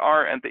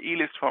EDGE-R and the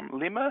E-list from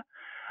Limma.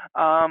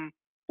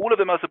 All of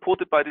them are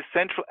supported by the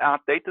central add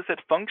dataset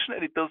function,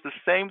 and it does the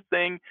same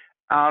thing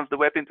as the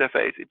web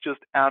interface. It just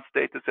adds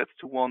datasets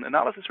to one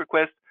analysis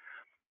request.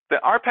 The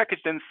R package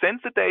then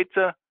sends the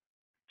data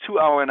to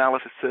our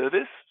analysis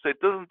service. So it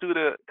doesn't do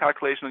the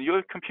calculation on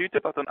your computer,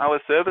 but on our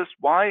service.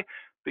 Why?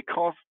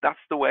 Because that's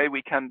the way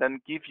we can then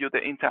give you the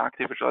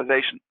interactive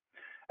visualization.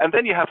 And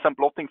then you have some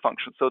plotting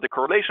functions. So the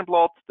correlation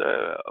plot,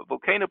 the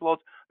volcano plot,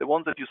 the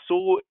ones that you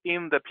saw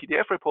in the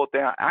PDF report, they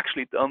are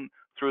actually done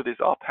through this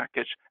R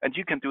package, and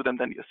you can do them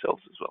then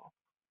yourselves as well.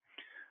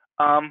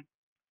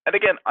 And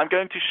again, I'm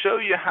going to show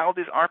you how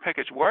this R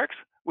package works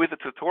with a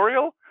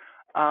tutorial.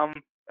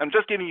 I'm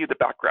just giving you the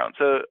background.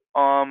 So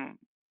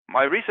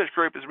my research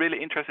group is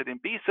really interested in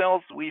B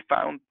cells. We're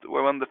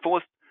one of the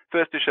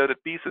first to show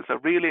that B cells are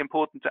really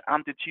important to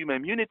anti-tumor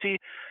immunity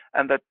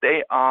and that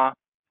they are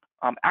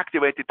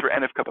activated through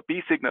NF-kappa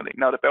B signaling.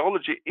 Now, the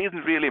biology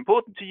isn't really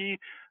important to you,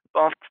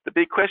 but the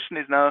big question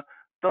is now,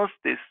 does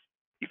this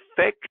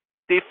effect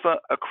differ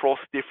across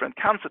different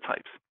cancer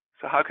types?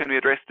 So how can we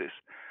address this?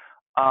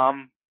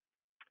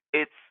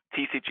 It's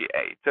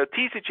TCGA. So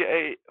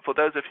TCGA, for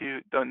those of you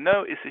who don't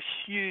know, is a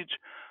huge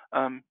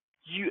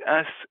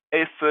US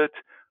effort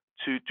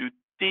to do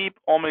deep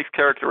omics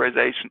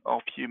characterization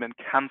of human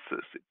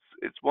cancers.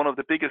 It's one of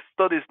the biggest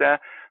studies there.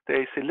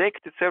 They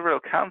selected several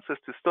cancers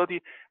to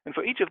study, and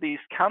for each of these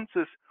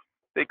cancers,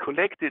 they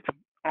collected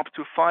up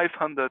to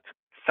 500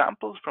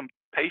 samples from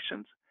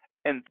patients,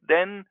 and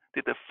then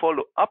did a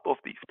follow-up of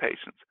these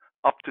patients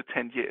up to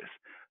 10 years.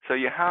 So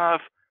you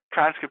have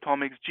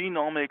transcriptomics,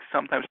 genomics,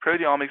 sometimes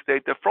proteomics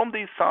data from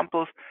these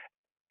samples,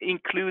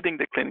 including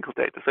the clinical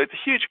data. So it's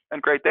a huge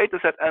and great data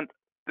set, and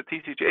the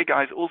TCGA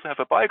guys also have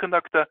a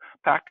bioconductor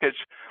package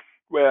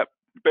where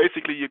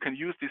basically you can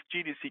use this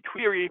GDC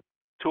query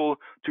tool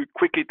to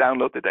quickly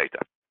download the data.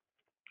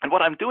 And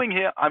what I'm doing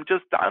here, I'm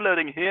just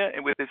downloading here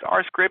with this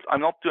R script.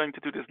 I'm not going to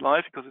do this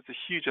live because it's a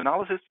huge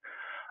analysis.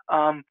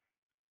 I'm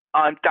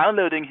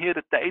downloading here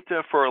the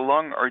data for a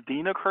lung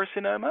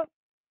adenocarcinoma.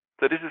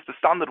 So this is the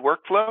standard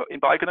workflow in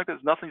bioconductor.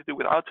 There's nothing to do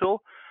with our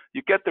tool.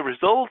 You get the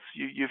results.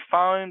 You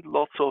find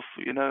lots of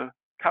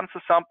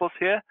cancer samples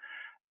here.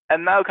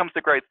 And now comes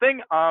the great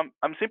thing.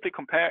 I'm simply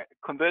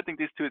converting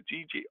this to a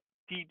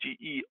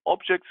DGE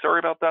object. Sorry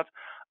about that.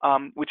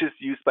 Which is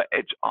used by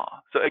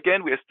EDGE-R. So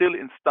again, we are still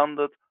in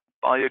standard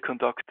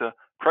bioconductor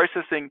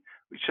processing.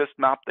 We just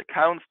map the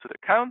counts to the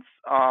counts,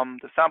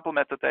 the sample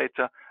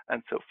metadata,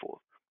 and so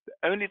forth.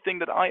 The only thing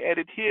that I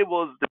added here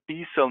was the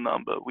B cell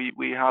number.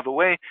 We have a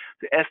way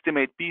to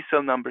estimate B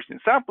cell numbers in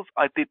samples.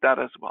 I did that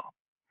as well.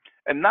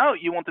 And now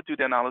you want to do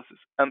the analysis.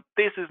 And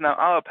this is now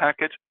our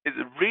package. It's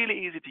really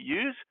easy to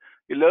use.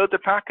 You load the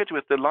package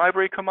with the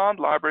library command,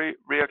 library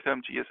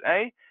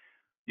ReactomeGSA.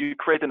 You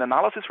create an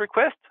analysis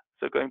request.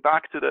 So going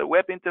back to the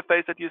web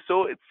interface that you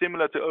saw, it's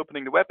similar to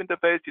opening the web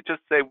interface. You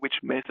just say which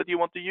method you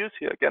want to use.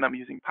 Here again, I'm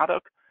using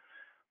Paddock.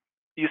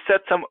 You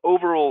set some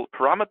overall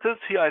parameters.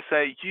 Here I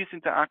say use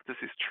interactors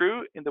is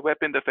true. In the web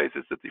interface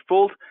is the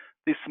default.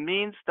 This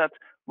means that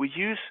we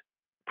use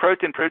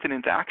protein-protein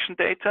interaction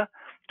data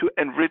to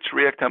enrich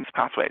reactome's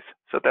pathways.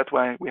 So that's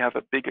why we have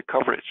a bigger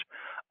coverage.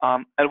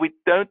 And we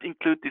don't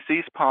include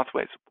disease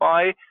pathways.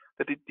 Why?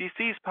 The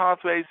disease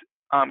pathways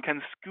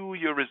can skew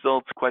your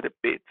results quite a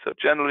bit. So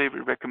generally, we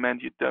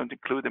recommend you don't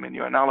include them in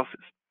your analysis.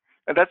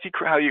 And that's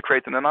how you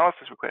create an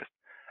analysis request.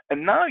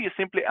 And now you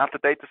simply add the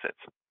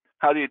datasets.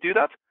 How do you do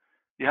that?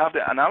 You have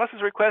the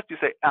analysis request. You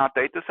say add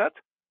dataset,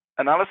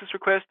 analysis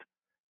request,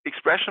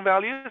 expression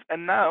values.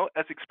 And now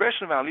as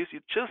expression values, you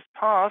just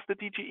pass the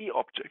DGE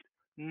object.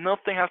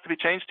 Nothing has to be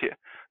changed here.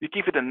 You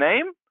give it a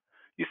name.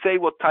 You say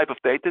what type of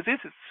data this is.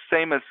 It's the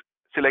same as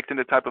selecting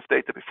the type of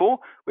data before,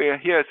 where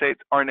here I say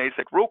it's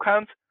RNA-seq raw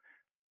count.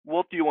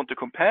 What do you want to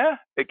compare?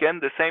 Again,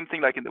 the same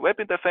thing like in the web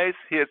interface.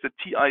 Here's the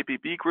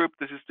TIBB group.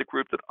 This is the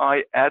group that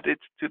I added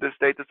to this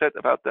data set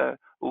about the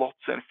lots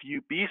and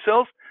few B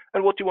cells.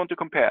 And what do you want to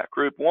compare?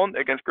 Group 1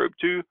 against group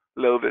 2,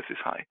 low versus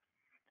high.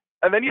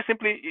 And then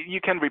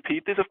you can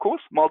repeat this, of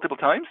course, multiple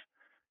times.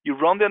 You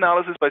run the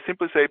analysis by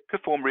simply say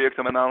perform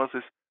reactome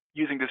analysis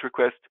using this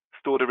request,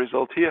 store the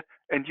result here,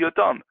 and you're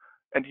done.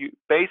 And you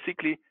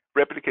basically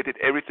replicated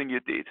everything you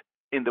did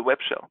in the web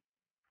shell,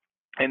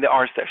 in the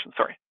R session,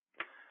 sorry.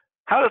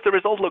 How does the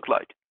result look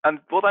like? And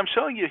what I'm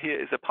showing you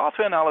here is a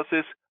pathway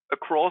analysis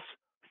across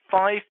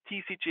 5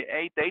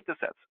 TCGA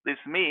datasets. This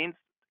means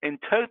in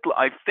total,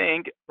 I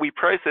think we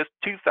processed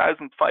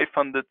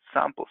 2,500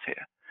 samples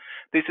here.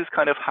 This is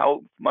kind of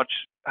how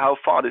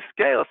far this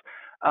scales.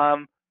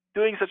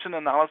 Doing such an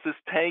analysis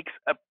takes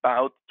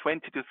about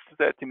 20 to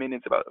 30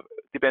 minutes,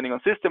 depending on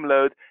system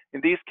load.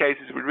 In these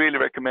cases, we really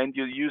recommend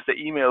you use the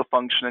email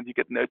function and you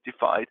get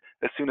notified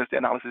as soon as the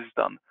analysis is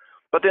done.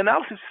 But the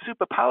analysis is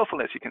super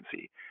powerful, as you can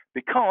see,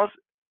 because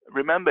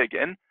remember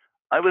again,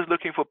 I was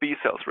looking for B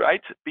cells,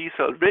 right? B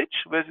cell rich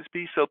versus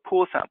B cell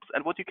poor samples.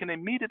 And what you can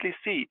immediately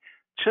see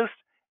just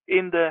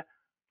in the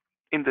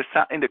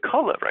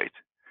color, right?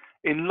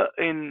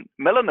 In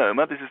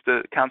melanoma, this is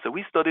the cancer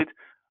we studied,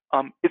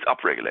 it's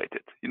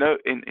upregulated.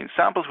 In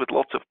samples with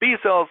lots of B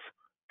cells,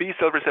 B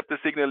cell receptor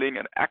signaling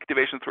and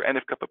activation through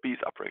NF-kappa B is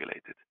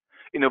upregulated.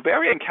 In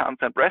ovarian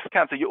cancer and breast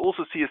cancer, you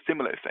also see a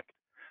similar effect.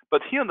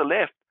 But here on the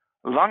left,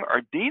 lung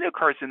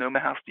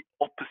adenocarcinoma has the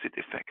opposite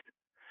effect.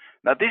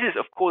 Now, this is,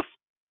 of course,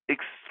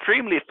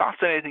 extremely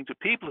fascinating to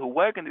people who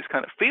work in this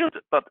kind of field,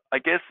 but I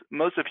guess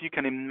most of you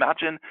can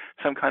imagine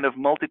some kind of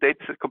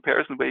multi-dataset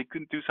comparison where you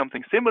can do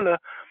something similar,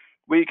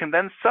 where you can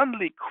then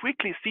suddenly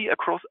quickly see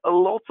across a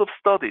lot of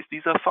studies,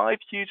 these are 5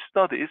 huge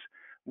studies,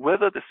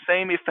 whether the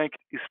same effect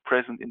is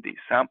present in these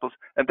samples.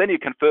 And then you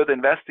can further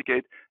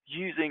investigate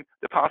using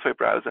the pathway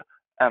browser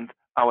and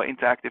our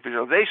interactive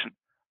visualization.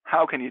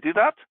 How can you do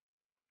that?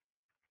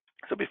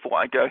 So before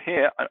I go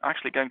here, I'm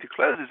actually going to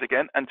close this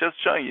again and just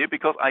show you,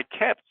 because I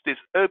kept this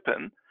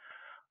open,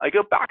 I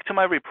go back to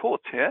my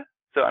report here.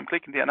 So I'm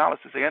clicking the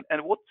analysis again,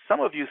 and what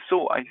some of you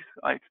saw,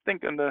 I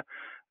think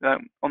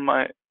on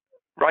my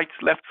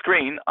left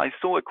screen, I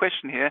saw a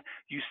question here.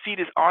 You see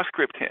this R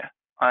script here.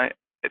 I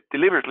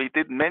deliberately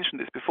didn't mention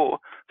this before,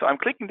 so I'm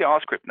clicking the R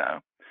script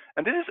now,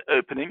 and this is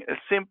opening a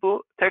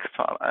simple text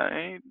file.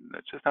 I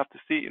just have to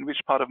see in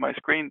which part of my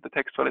screen the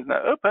text file is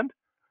now opened.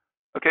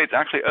 Okay, it's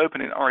actually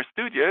open in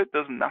RStudio. It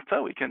doesn't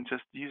matter. We can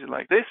just use it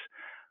like this.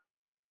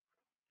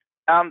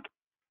 And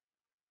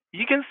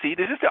you can see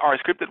this is the R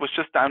script that was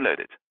just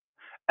downloaded.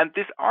 And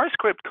this R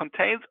script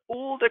contains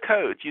all the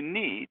code you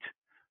need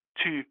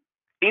to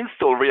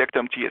install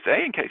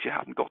ReactomeGSA in case you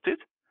haven't got it,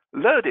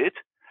 load it,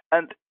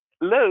 and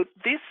load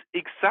this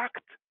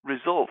exact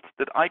result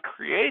that I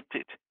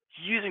created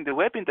using the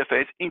web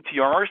interface into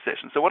your R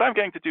session. So what I'm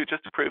going to do,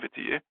 just to prove it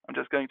to you, I'm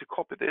just going to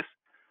copy this.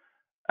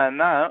 And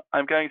now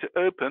I'm going to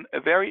open a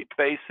very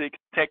basic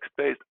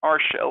text-based R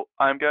shell.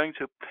 I'm going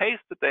to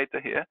paste the data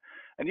here,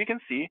 and you can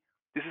see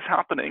this is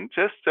happening.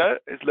 Just so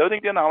it's loading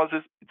the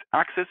analysis, it's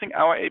accessing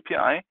our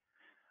API,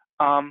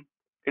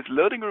 it's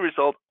loading the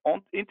result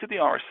into the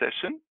R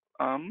session,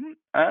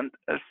 and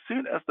as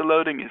soon as the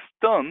loading is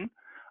done,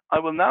 I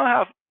will now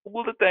have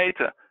all the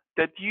data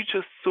that you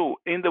just saw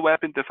in the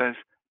web interface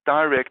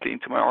directly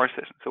into my R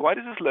session. So why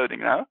this is loading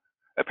now?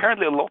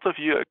 Apparently, a lot of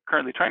you are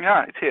currently trying.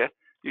 It's here.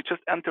 You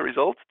just enter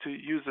results to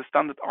use the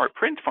standard R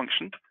print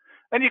function,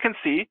 and you can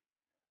see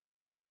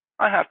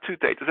I have two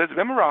datasets,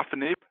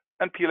 vemurafenib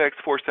and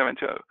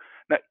PLX4720.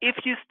 Now, if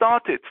you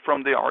started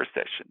from the R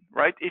session,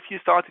 right? If you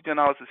started the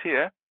analysis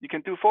here, you can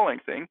do following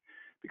thing,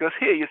 because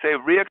here you say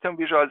Reactome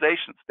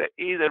visualizations. There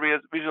is a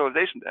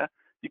visualization there.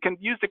 You can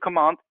use the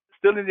command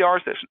still in the R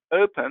session,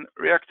 open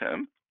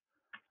Reactome,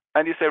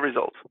 and you say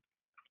result,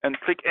 and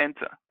click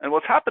enter. And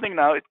what's happening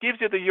now? It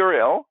gives you the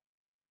URL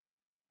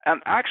and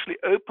actually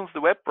opens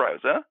the web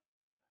browser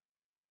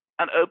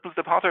and opens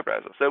the pathway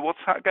browser. So what's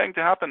going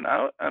to happen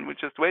now, and we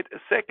just wait a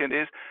second,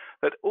 is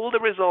that all the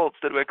results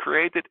that were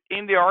created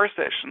in the R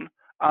session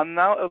are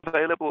now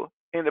available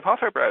in the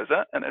pathway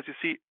browser. And as you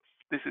see,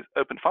 this is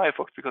open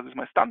Firefox because it's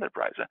my standard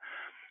browser.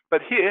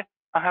 But here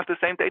I have the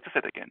same data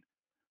set again.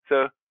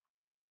 So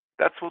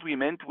that's what we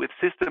meant with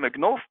system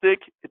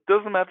agnostic. It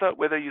doesn't matter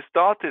whether you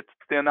started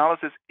the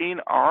analysis in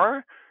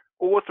R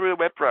or through a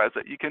web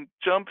browser. You can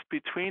jump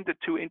between the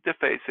two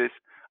interfaces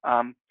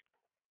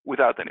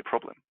without any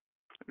problem.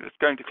 I'm just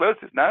going to close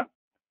this now,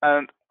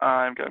 and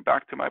I'm going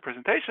back to my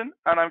presentation,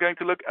 and I'm going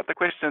to look at the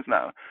questions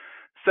now.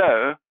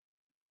 So,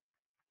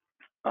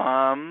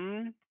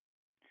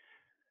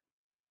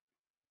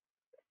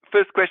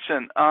 first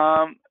question,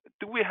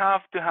 do we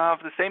have to have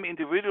the same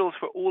individuals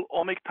for all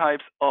omic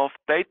types of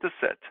data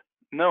set?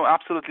 No,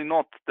 absolutely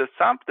not. The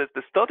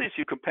studies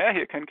you compare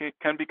here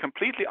can be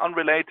completely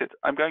unrelated.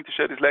 I'm going to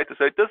show this later.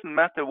 So it doesn't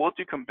matter what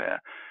you compare.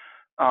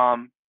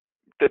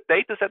 The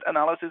dataset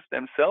analysis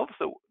themselves,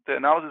 so the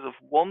analysis of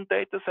one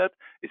dataset,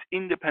 is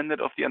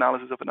independent of the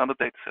analysis of another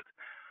dataset.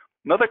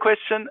 Another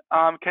question,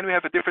 can we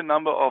have a different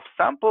number of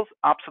samples?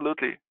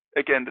 Absolutely.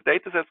 Again, the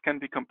datasets can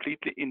be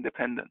completely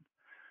independent.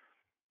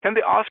 Can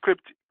the R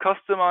script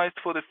customized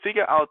for the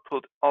figure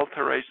output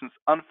alterations?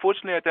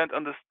 Unfortunately, I don't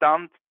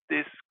understand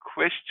this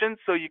question.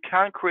 So you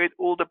can create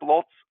all the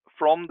plots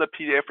from the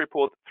PDF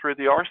report through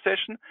the R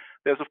session.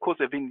 There's of course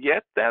a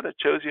vignette there that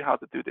shows you how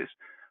to do this.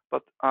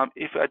 But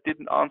if I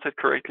didn't answer it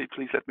correctly,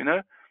 please let me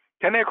know.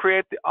 Can I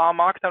create the R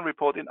Markdown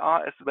report in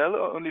R as well,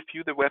 or only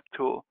view the web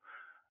tool?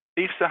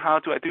 If so, how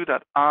do I do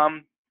that?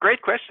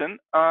 Great question.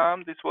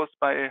 This was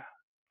by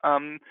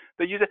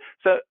the user.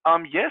 So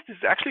yes, this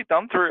is actually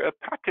done through a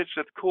package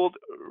that's called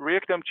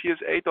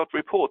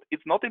ReactomeGSA.report.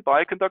 It's not in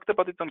Bioconductor,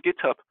 but it's on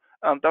GitHub.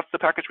 That's the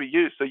package we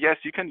use. So yes,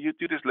 you can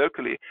do this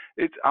locally.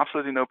 It's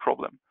absolutely no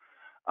problem.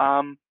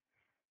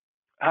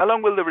 How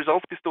long will the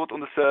results be stored on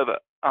the server?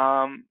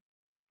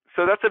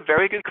 So that's a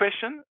very good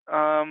question.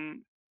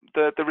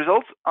 The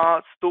results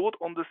are stored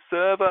on the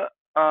server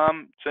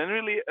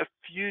generally a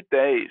few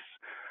days.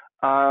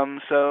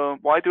 So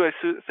why do I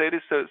say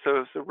this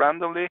so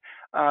randomly?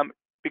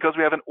 Because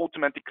we have an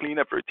automatic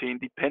cleanup routine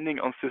depending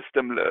on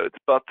system load,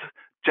 but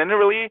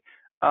generally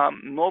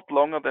not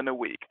longer than a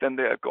week, then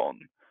they are gone.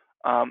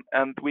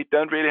 And we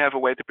don't really have a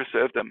way to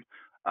preserve them.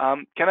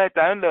 Can I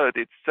download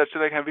it such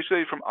that I can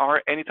visualize from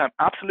R anytime?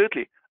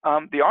 Absolutely.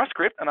 The R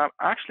script, and I'm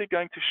actually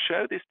going to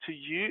show this to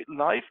you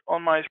live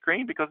on my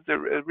screen because it's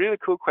a really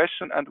cool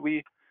question, and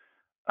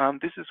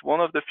this is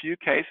one of the few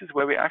cases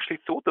where we actually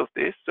thought of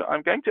this. So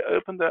I'm going to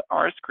open the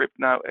R script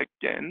now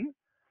again,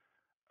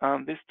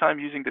 this time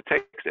using the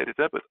text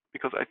editor, but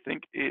because I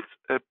think it's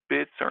a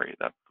bit, sorry,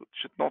 that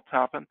should not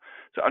happen.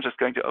 So I'm just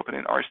going to open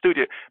in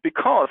RStudio,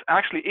 because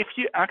actually if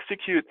you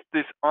execute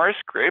this R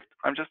script,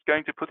 I'm just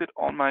going to put it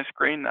on my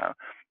screen now.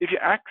 If you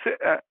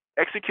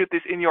execute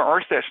this in your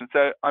R session,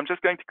 so I'm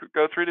just going to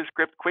go through the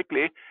script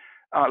quickly,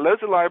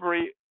 loads the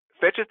library,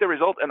 fetches the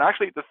result, and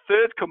actually the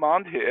third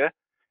command here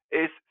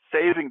is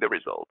saving the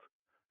result.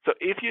 So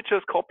if you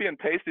just copy and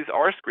paste this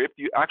R script,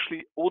 you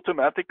actually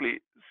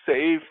automatically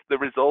save the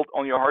result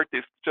on your hard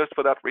disk just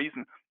for that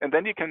reason. And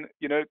then you can,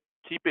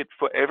 keep it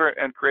forever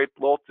and create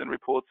plots and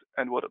reports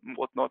and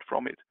whatnot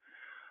from it.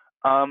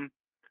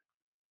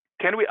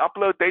 Can we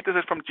upload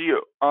datasets from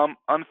Geo?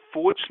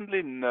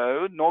 Unfortunately,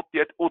 no, not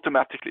yet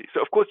automatically.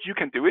 So of course you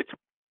can do it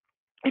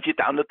if you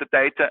download the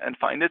data and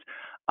find it.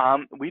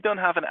 We don't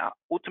have an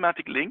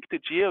automatic link to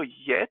Geo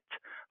yet,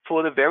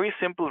 for the very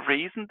simple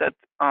reason that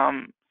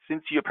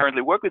since you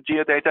apparently work with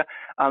geodata,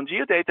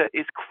 geodata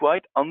is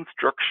quite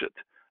unstructured,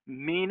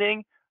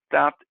 meaning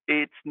that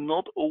it's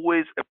not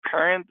always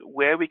apparent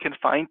where we can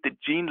find the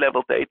gene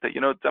level data.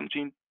 Some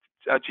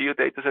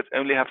geodatasets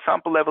only have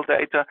sample level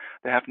data.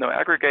 They have no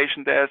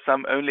aggregation there.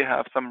 Some only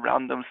have some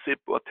random zip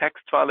or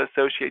text file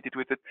associated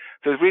with it.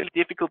 So it's really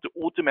difficult to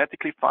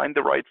automatically find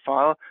the right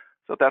file.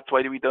 So that's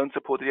why we don't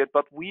support it yet.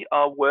 But we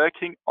are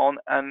working on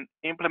an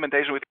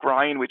implementation with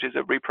GRINE, which is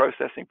a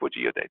reprocessing for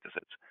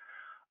geodatasets.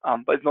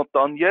 But it's not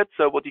done yet.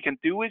 So what you can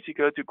do is you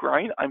go to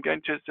GRINE. I'm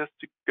going to just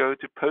to go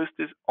to post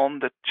this on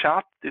the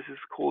chat. This is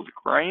called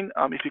GRINE.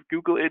 If you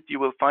Google it, you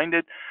will find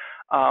it.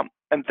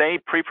 And they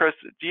pre-process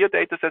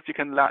geodatasets. You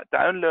can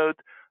download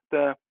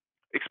the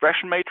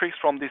expression matrix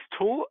from this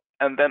tool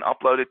and then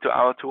upload it to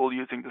our tool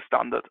using the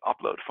standard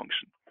upload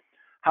function.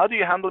 How do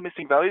you handle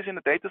missing values in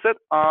a dataset?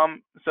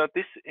 So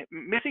this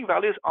missing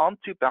values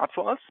aren't too bad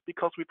for us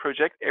because we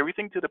project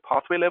everything to the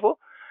pathway level,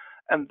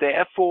 and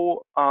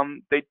therefore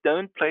they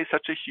don't play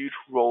such a huge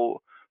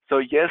role. So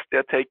yes,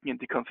 they're taken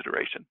into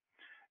consideration.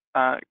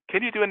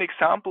 Can you do an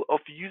example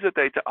of user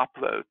data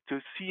upload to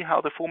see how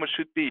the format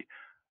should be?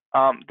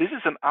 This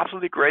is an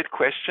absolutely great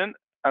question,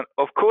 and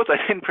of course I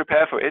didn't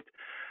prepare for it.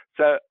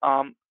 So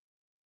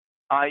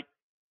I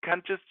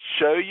can just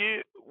show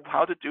you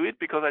how to do it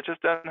because I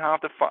just don't have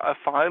a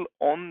file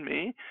on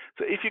me.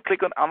 So if you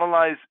click on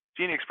Analyze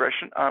Gene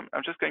Expression,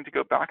 I'm just going to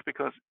go back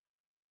because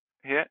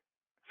here,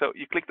 so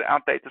you click the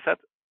Add Dataset,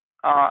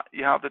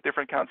 you have the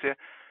different counts here.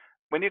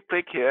 When you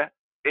click here,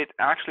 it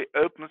actually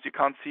opens, you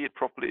can't see it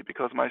properly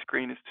because my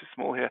screen is too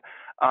small here.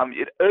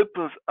 It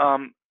opens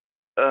an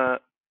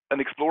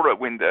Explorer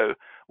window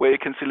where you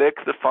can select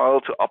the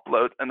file to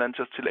upload and then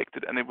just select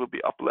it and it will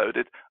be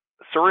uploaded.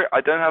 Sorry, I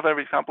don't have an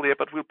example here,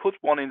 but we'll put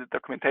one in the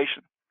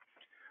documentation.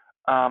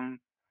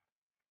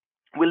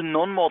 Will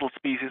non-model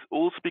species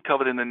also be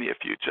covered in the near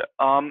future?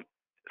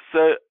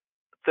 So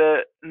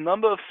the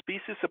number of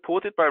species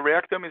supported by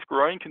Reactome is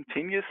growing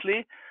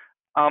continuously.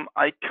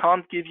 I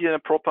can't give you a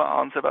proper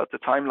answer about the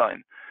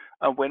timeline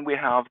when we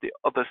have the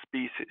other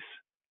species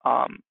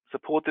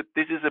supported.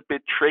 This is a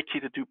bit tricky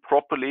to do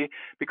properly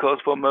because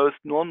for most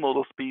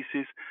non-model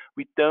species,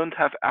 we don't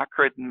have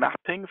accurate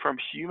mapping from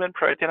human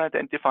protein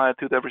identifier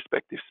to their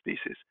respective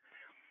species.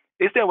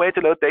 Is there a way to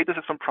load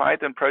datasets from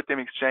PRIDE and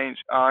Proteome Exchange?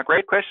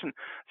 Great question.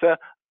 So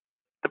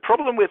the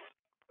problem with,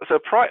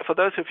 for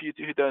those of you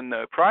who don't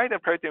know, PRIDE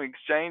and Proteome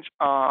Exchange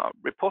are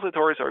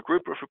repositories or a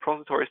group of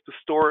repositories to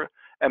store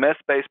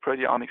MS-based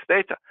proteomics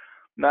data.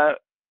 Now,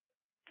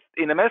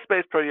 in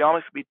MS-based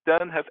proteomics, we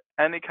don't have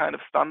any kind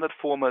of standard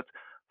format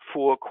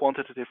for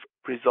quantitative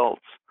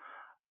results.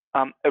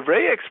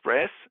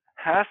 ArrayExpress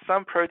has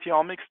some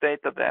proteomics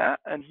data there,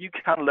 and you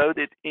can load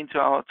it into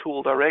our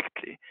tool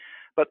directly.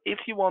 But if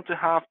you want to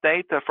have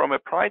data from a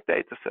PRIDE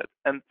dataset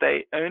and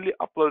they only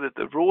uploaded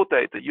the raw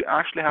data, you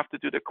actually have to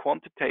do the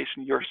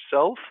quantitation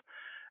yourself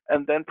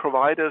and then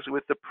provide us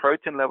with the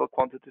protein level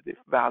quantitative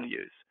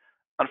values.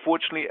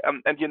 Unfortunately,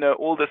 and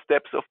all the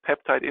steps of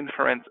peptide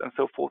inference and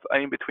so forth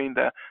are in between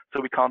there, so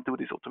we can't do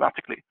this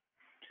automatically.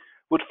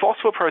 Would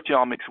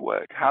phosphoproteomics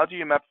work? How do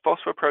you map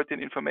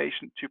phosphoprotein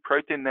information to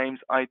protein names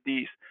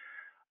IDs?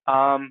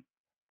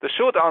 The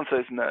short answer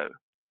is no.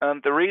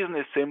 And the reason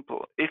is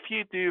simple. If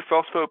you do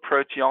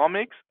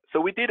phosphoproteomics, so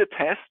we did a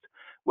test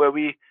where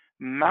we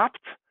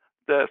mapped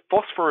the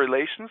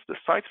phosphorylations, the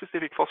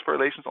site-specific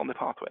phosphorylations on the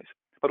pathways.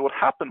 But what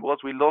happened was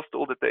we lost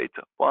all the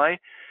data. Why?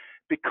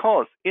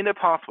 Because in a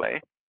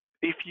pathway,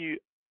 if you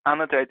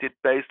annotate it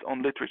based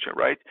on literature,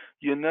 right,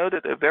 you know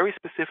that a very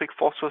specific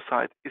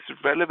phosphosite is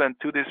relevant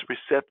to this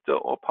receptor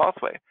or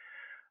pathway.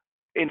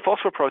 In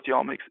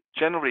phosphoproteomics,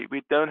 generally,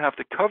 we don't have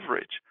the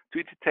coverage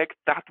to detect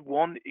that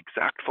one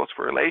exact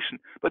phosphorylation,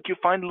 but you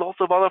find lots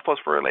of other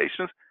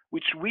phosphorylations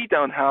which we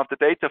don't have the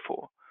data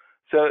for.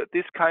 So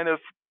this kind of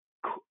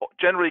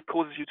generally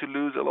causes you to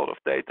lose a lot of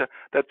data.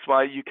 That's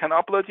why you can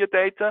upload your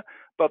data,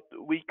 but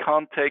we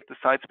can't take the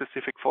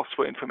site-specific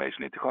phosphor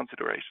information into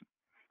consideration.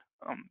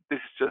 This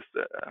is just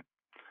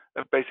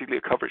basically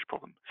a coverage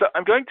problem. So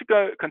I'm going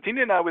to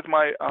continue now with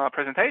my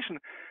presentation,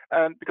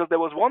 because there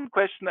was one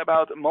question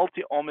about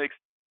multi-omics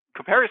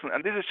comparison,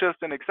 and this is just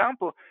an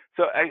example.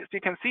 So as you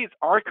can see, it's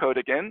R code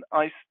again.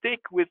 I stick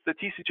with the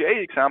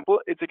TCGA example.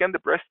 It's again the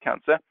breast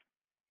cancer,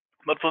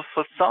 but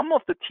for some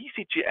of the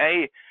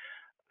TCGA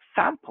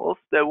samples,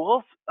 there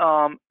was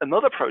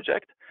another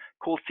project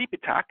called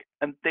CPTAC,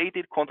 and they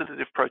did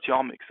quantitative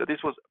proteomics. So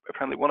this was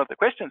apparently one of the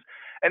questions.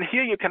 And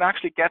here you can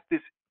actually get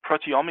this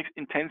proteomics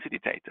intensity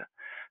data.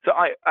 So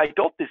I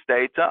got this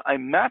data, I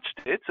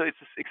matched it, so it's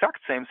the exact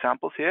same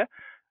samples here.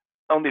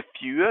 only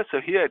fewer. So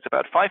here it's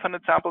about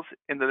 500 samples.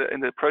 In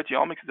the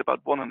proteomics, it's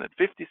about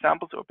 150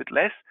 samples or a bit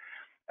less.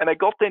 And I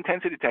got the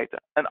intensity data,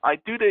 and I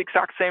do the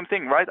exact same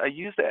thing, right? I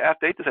use the add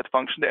dataset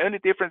function. The only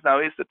difference now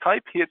is the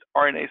type. Here it's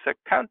RNA-seq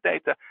count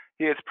data.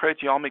 Here it's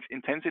proteomics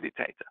intensity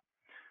data.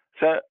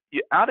 So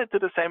you add it to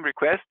the same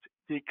request,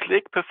 you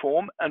click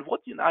perform, and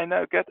what I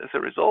now get as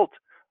a result,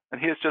 and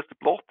here's just a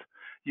plot,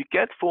 you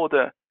get for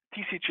the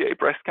TCGA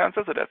breast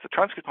cancer, so that's the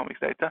transcriptomics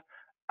data,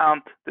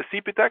 and the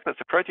CPTAC, that's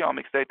the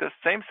proteomics data,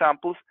 same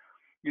samples.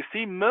 You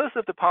see most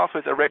of the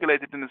pathways are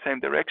regulated in the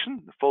same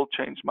direction. The fold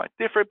change might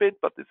differ a bit,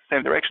 but it's the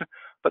same direction.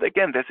 But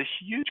again, there's a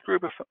huge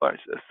group of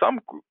some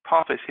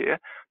pathways here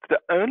that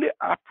are only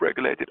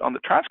upregulated on the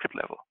transcript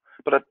level,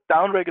 but are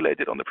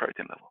downregulated on the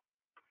protein level.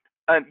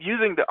 And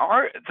using the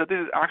R, so this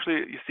is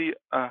actually, you see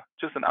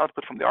just an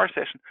output from the R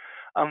session,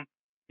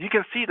 you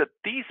can see that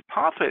these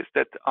pathways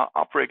that are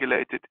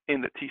upregulated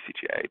in the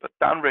TCGA but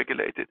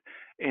downregulated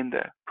in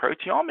the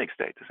proteomics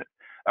dataset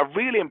are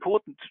really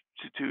important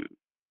to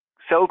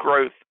cell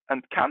growth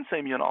and cancer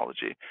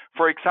immunology.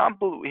 For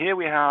example, here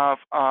we have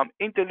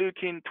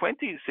interleukin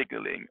 20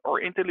 signaling or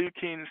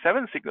interleukin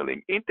 7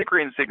 signaling,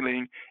 integrin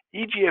signaling,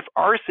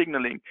 EGFR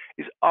signaling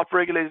is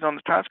upregulated on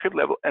the transcript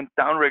level and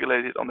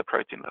downregulated on the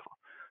protein level.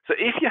 So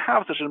if you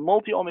have such a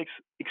multi-omics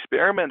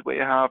experiment where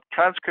you have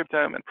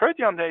transcriptome and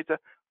proteome data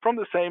from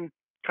the same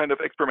kind of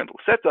experimental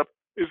setup,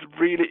 it's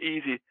really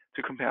easy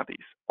to compare these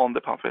on the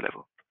pathway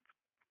level.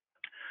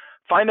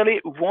 Finally,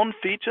 one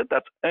feature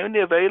that's only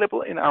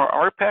available in our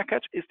R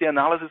package is the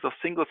analysis of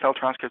single-cell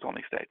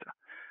transcriptomics data.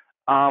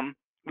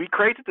 We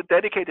created a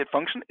dedicated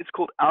function. It's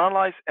called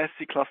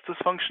analyze-SC clusters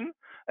function,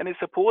 and it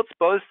supports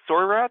both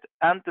SORAD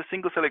and the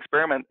single-cell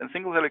experiment. And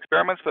single-cell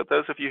experiments, for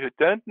those of you who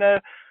don't know,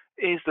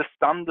 is the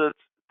standard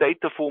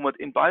data format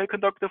in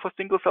Bioconductor for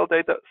single-cell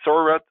data.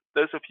 SORAD,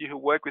 those of you who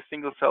work with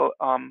single-cell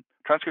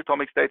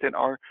transcriptomics data in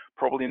R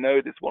probably know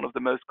it is one of the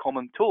most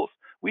common tools.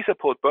 We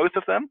support both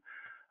of them,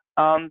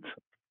 and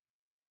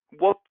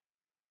what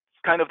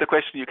kind of the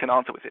question you can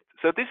answer with it.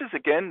 So this is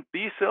again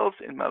B cells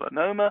in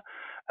melanoma,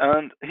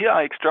 and here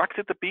I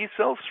extracted the B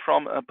cells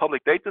from a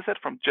public data set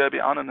from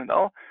Jerby Anand and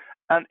al.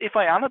 And if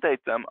I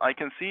annotate them, I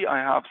can see I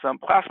have some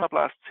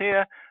plasmablasts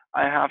here,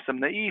 I have some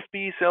naive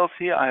B cells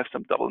here, I have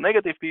some double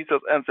negative B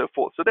cells, and so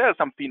forth. So there are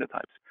some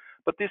phenotypes.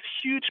 But this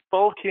huge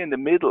bulk here in the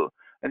middle,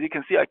 and you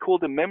can see I call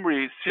the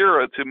memory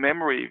 0 to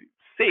memory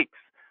 6,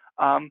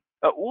 are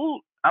all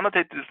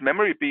annotated as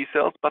memory B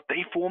cells, but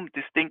they form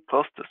distinct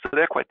clusters, so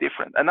they're quite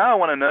different. And now I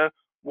want to know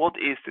what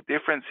is the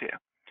difference here.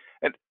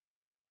 And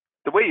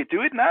the way you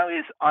do it now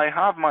is I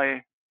have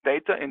my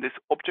data in this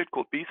object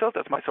called B cells.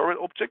 That's my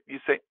SORAD object. You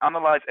say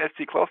analyze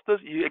SC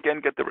clusters. You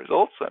again get the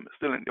results. So I'm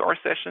still in the R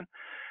session.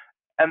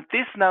 And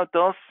this now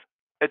does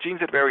a gene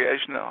set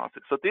variation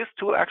analysis. So this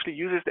tool actually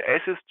uses the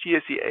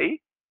scGSA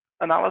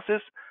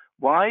analysis.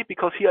 Why?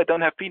 Because here I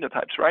don't have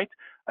phenotypes, right?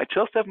 I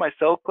just have my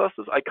cell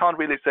clusters. I can't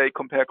really say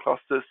compare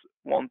clusters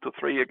 1 to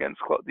 3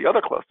 against the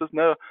other clusters.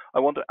 No, I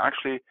want to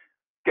actually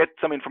get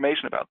some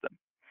information about them.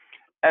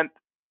 And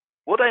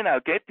what I now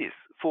get is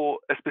for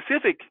a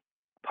specific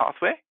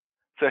pathway.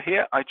 So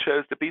here I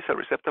chose the B cell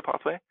receptor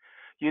pathway.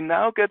 You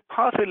now get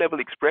pathway level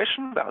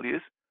expression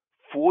values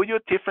for your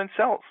different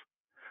cells.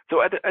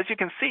 So as you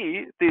can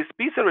see, this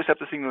B cell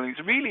receptor signaling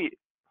is really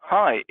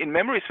high in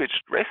memory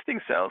switched resting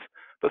cells,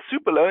 but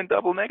super low in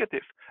double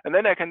negative. And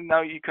then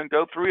you can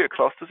go through your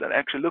clusters and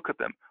actually look at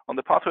them on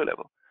the pathway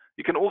level.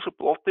 You can also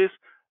plot this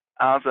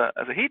as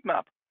a heat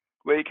map,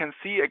 where you can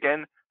see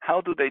again how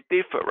do they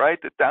differ,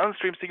 right? The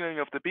downstream signaling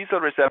of the B cell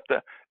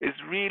receptor is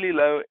really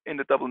low in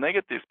the double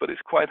negatives, but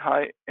it's quite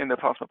high in the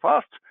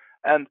plasmablasts.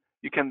 And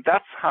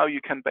that's how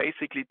you can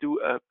basically do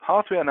a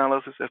pathway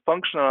analysis, a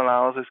functional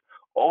analysis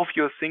of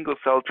your single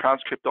cell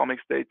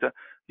transcriptomics data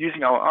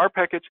using our R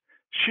package.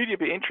 Should you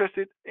be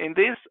interested in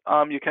this,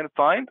 you can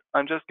find,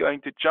 I'm just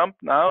going to jump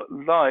now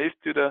live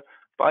to the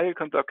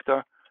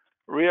Bioconductor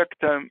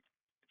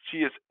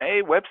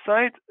ReactomeGSA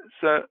website.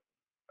 So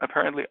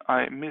apparently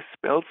I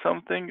misspelled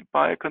something,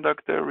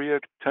 Bioconductor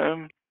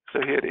Reactome, so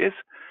here it is.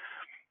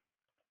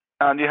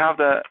 And you have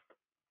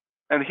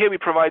and here we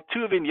provide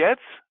 2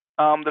 vignettes.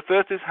 The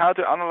first is how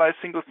to analyze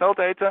single cell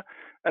data,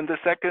 and the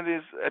second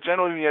is a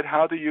general vignette,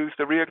 how to use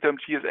the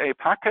ReactomeGSA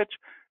package.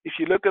 If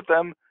you look at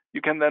them, you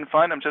can then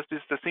find, this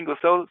is the single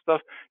cell stuff,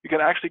 you can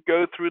actually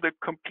go through the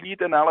complete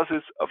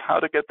analysis of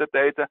how to get the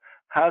data,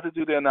 how to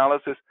do the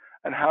analysis,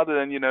 and how to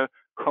then,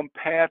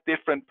 compare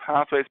different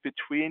pathways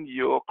between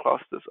your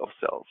clusters of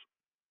cells.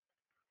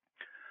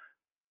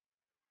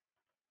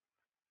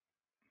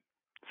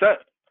 So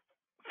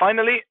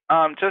finally,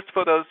 just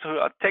for those who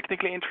are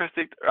technically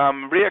interested,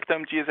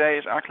 ReactomeGSA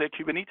is actually a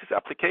Kubernetes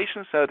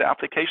application. So the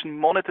application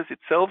monitors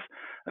itself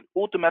and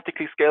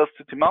automatically scales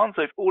to demand.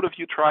 So if all of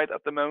you tried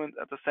at the moment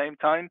at the same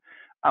time,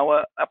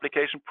 our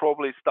application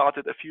probably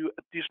started a few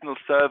additional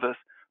servers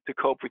to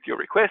cope with your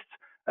requests.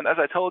 And as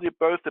I told you,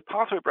 both the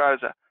pathway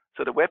browser,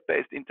 so the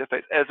web-based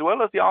interface, as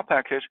well as the R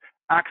package,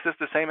 access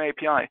the same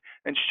API.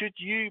 And should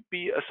you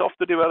be a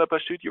software developer,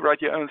 should you write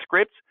your own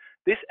scripts,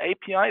 This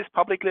API is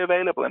publicly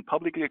available and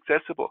publicly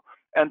accessible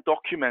and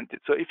documented.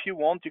 So if you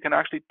want, you can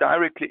actually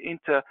directly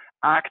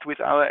interact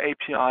with our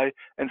API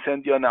and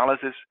send your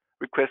analysis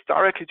request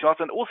directly to us,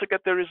 and also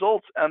get the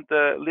results and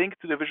the link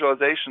to the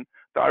visualization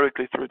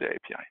directly through the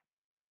API.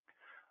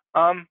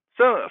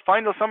 So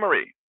final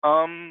summary.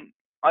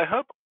 I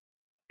hope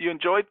you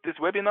enjoyed this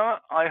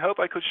webinar. I hope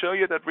I could show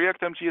you that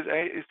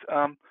ReactomeGSA is,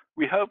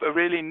 we hope, a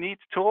really neat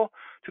tool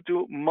to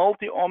do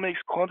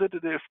multi-omics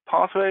quantitative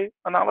pathway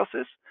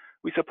analysis.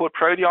 We support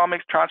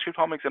proteomics,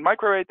 transcriptomics, and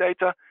microarray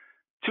data.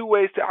 2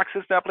 ways to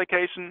access the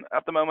application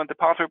at the moment: the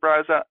pathway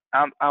browser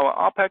and our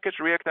R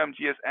package,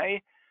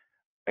 ReactomeGSA.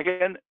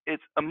 Again,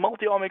 it's a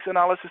multi-omics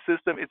analysis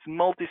system. It's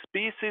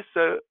multi-species,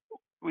 so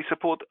we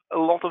support a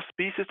lot of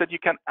species that you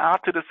can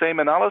add to the same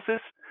analysis,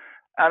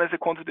 and it's a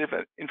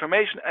quantitative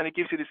information, and it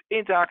gives you this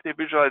interactive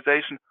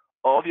visualization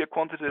of your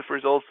quantitative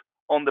results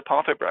on the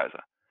pathway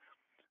browser.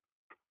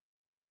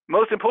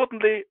 Most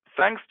importantly,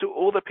 thanks to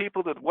all the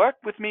people that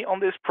worked with me on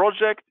this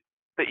project,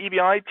 the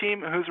EBI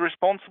team who's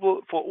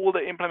responsible for all the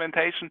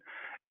implementation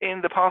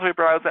in the pathway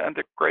browser and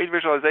the great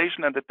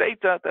visualization and the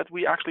data that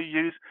we actually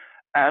use,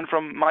 and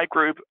from my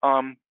group,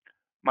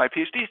 my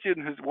PhD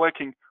student who's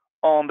working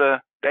on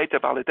the data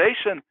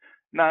validation.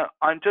 Now,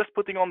 I'm just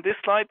putting on this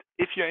slide.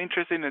 If you're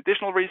interested in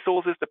additional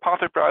resources, the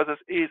pathway browser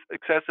is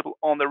accessible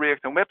on the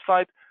Reactome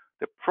website.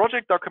 The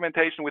project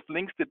documentation with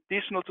links to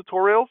additional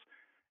tutorials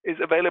is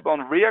available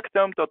on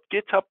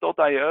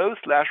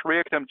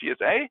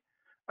reactome.github.io/ReactomeGSA.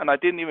 And I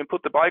didn't even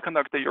put the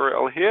bioconductor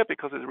URL here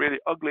because it's really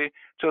ugly.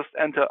 Just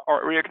enter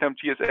our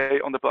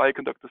ReactomeGSA on the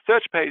bioconductor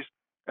search page,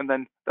 and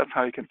then that's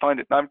how you can find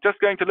it. Now, I'm just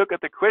going to look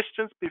at the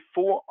questions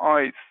before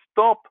I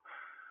stop.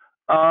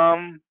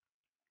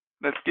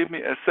 Let's give me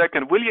a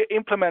second. Will you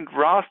implement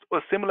RAST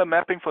or similar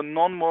mapping for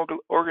non-mortal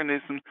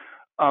organisms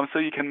so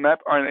you can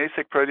map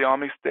RNA-seq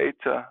proteomics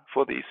data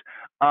for these?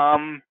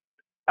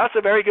 That's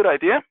a very good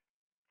idea.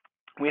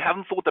 We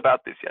haven't thought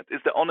about this yet,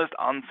 is the honest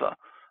answer.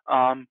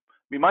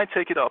 We might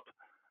take it up.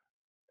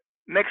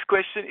 Next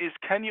question is,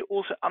 can you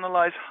also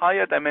analyze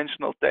higher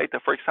dimensional data,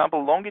 for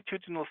example,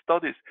 longitudinal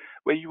studies,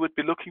 where you would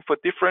be looking for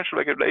differential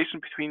regulation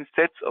between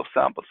sets of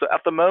samples? So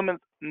at the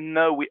moment,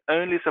 no, we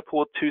only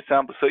support 2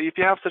 samples. So if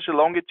you have such a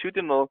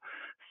longitudinal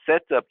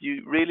setup,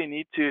 you really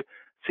need to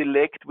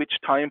select which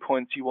time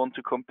points you want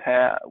to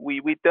compare.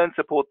 We don't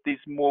support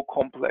these more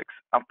complex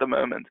at the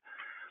moment.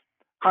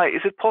 Hi,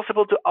 is it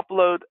possible to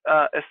upload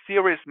a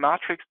series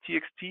matrix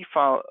TXT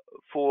file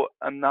for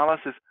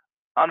analysis?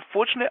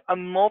 Unfortunately,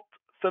 I'm not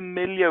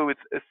familiar with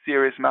a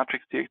series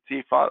matrix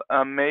TXT file.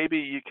 Maybe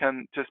you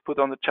can just put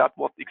on the chat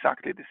what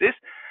exactly this is.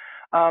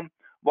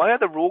 Why are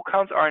the raw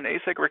counts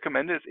RNA-seq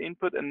recommended as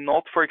input and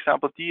not, for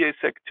example,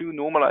 DA-seq2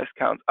 normalized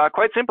counts?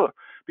 Quite simple,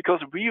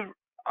 because we,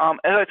 as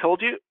I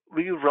told you,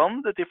 we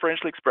run the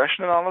differential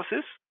expression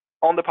analysis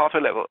on the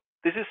pathway level.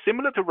 This is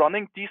similar to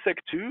running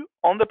DSEQ2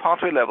 on the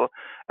pathway level.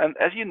 And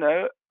as you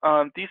know,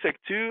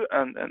 DSEQ2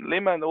 and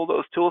Limma and all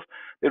those tools,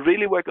 they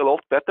really work a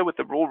lot better with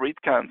the raw read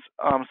counts.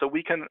 So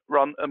we can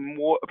run a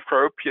more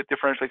appropriate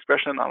differential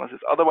expression analysis.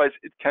 Otherwise,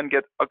 it can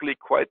get ugly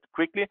quite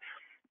quickly.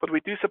 But we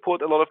do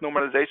support a lot of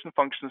normalization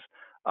functions.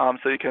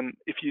 So you can,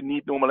 if you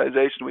need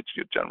normalization, which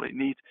you generally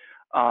need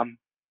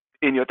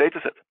in your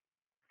dataset.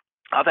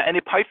 Are there any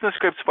Python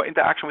scripts for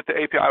interaction with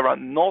the API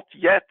run? Not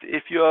yet.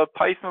 If you're a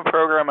Python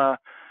programmer,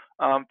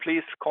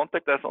 please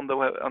contact us on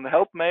the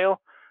help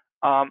mail,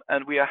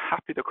 and we are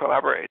happy to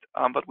collaborate.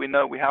 But we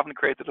know we haven't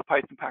created a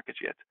Python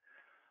package yet.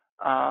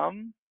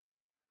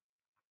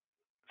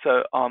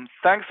 So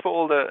thanks for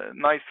all the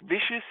nice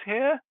wishes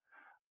here.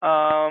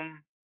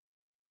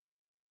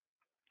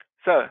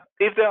 So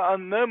if there are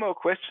no more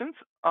questions,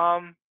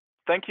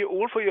 thank you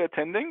all for your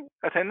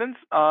attendance,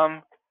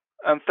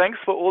 and thanks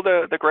for all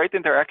the great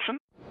interaction.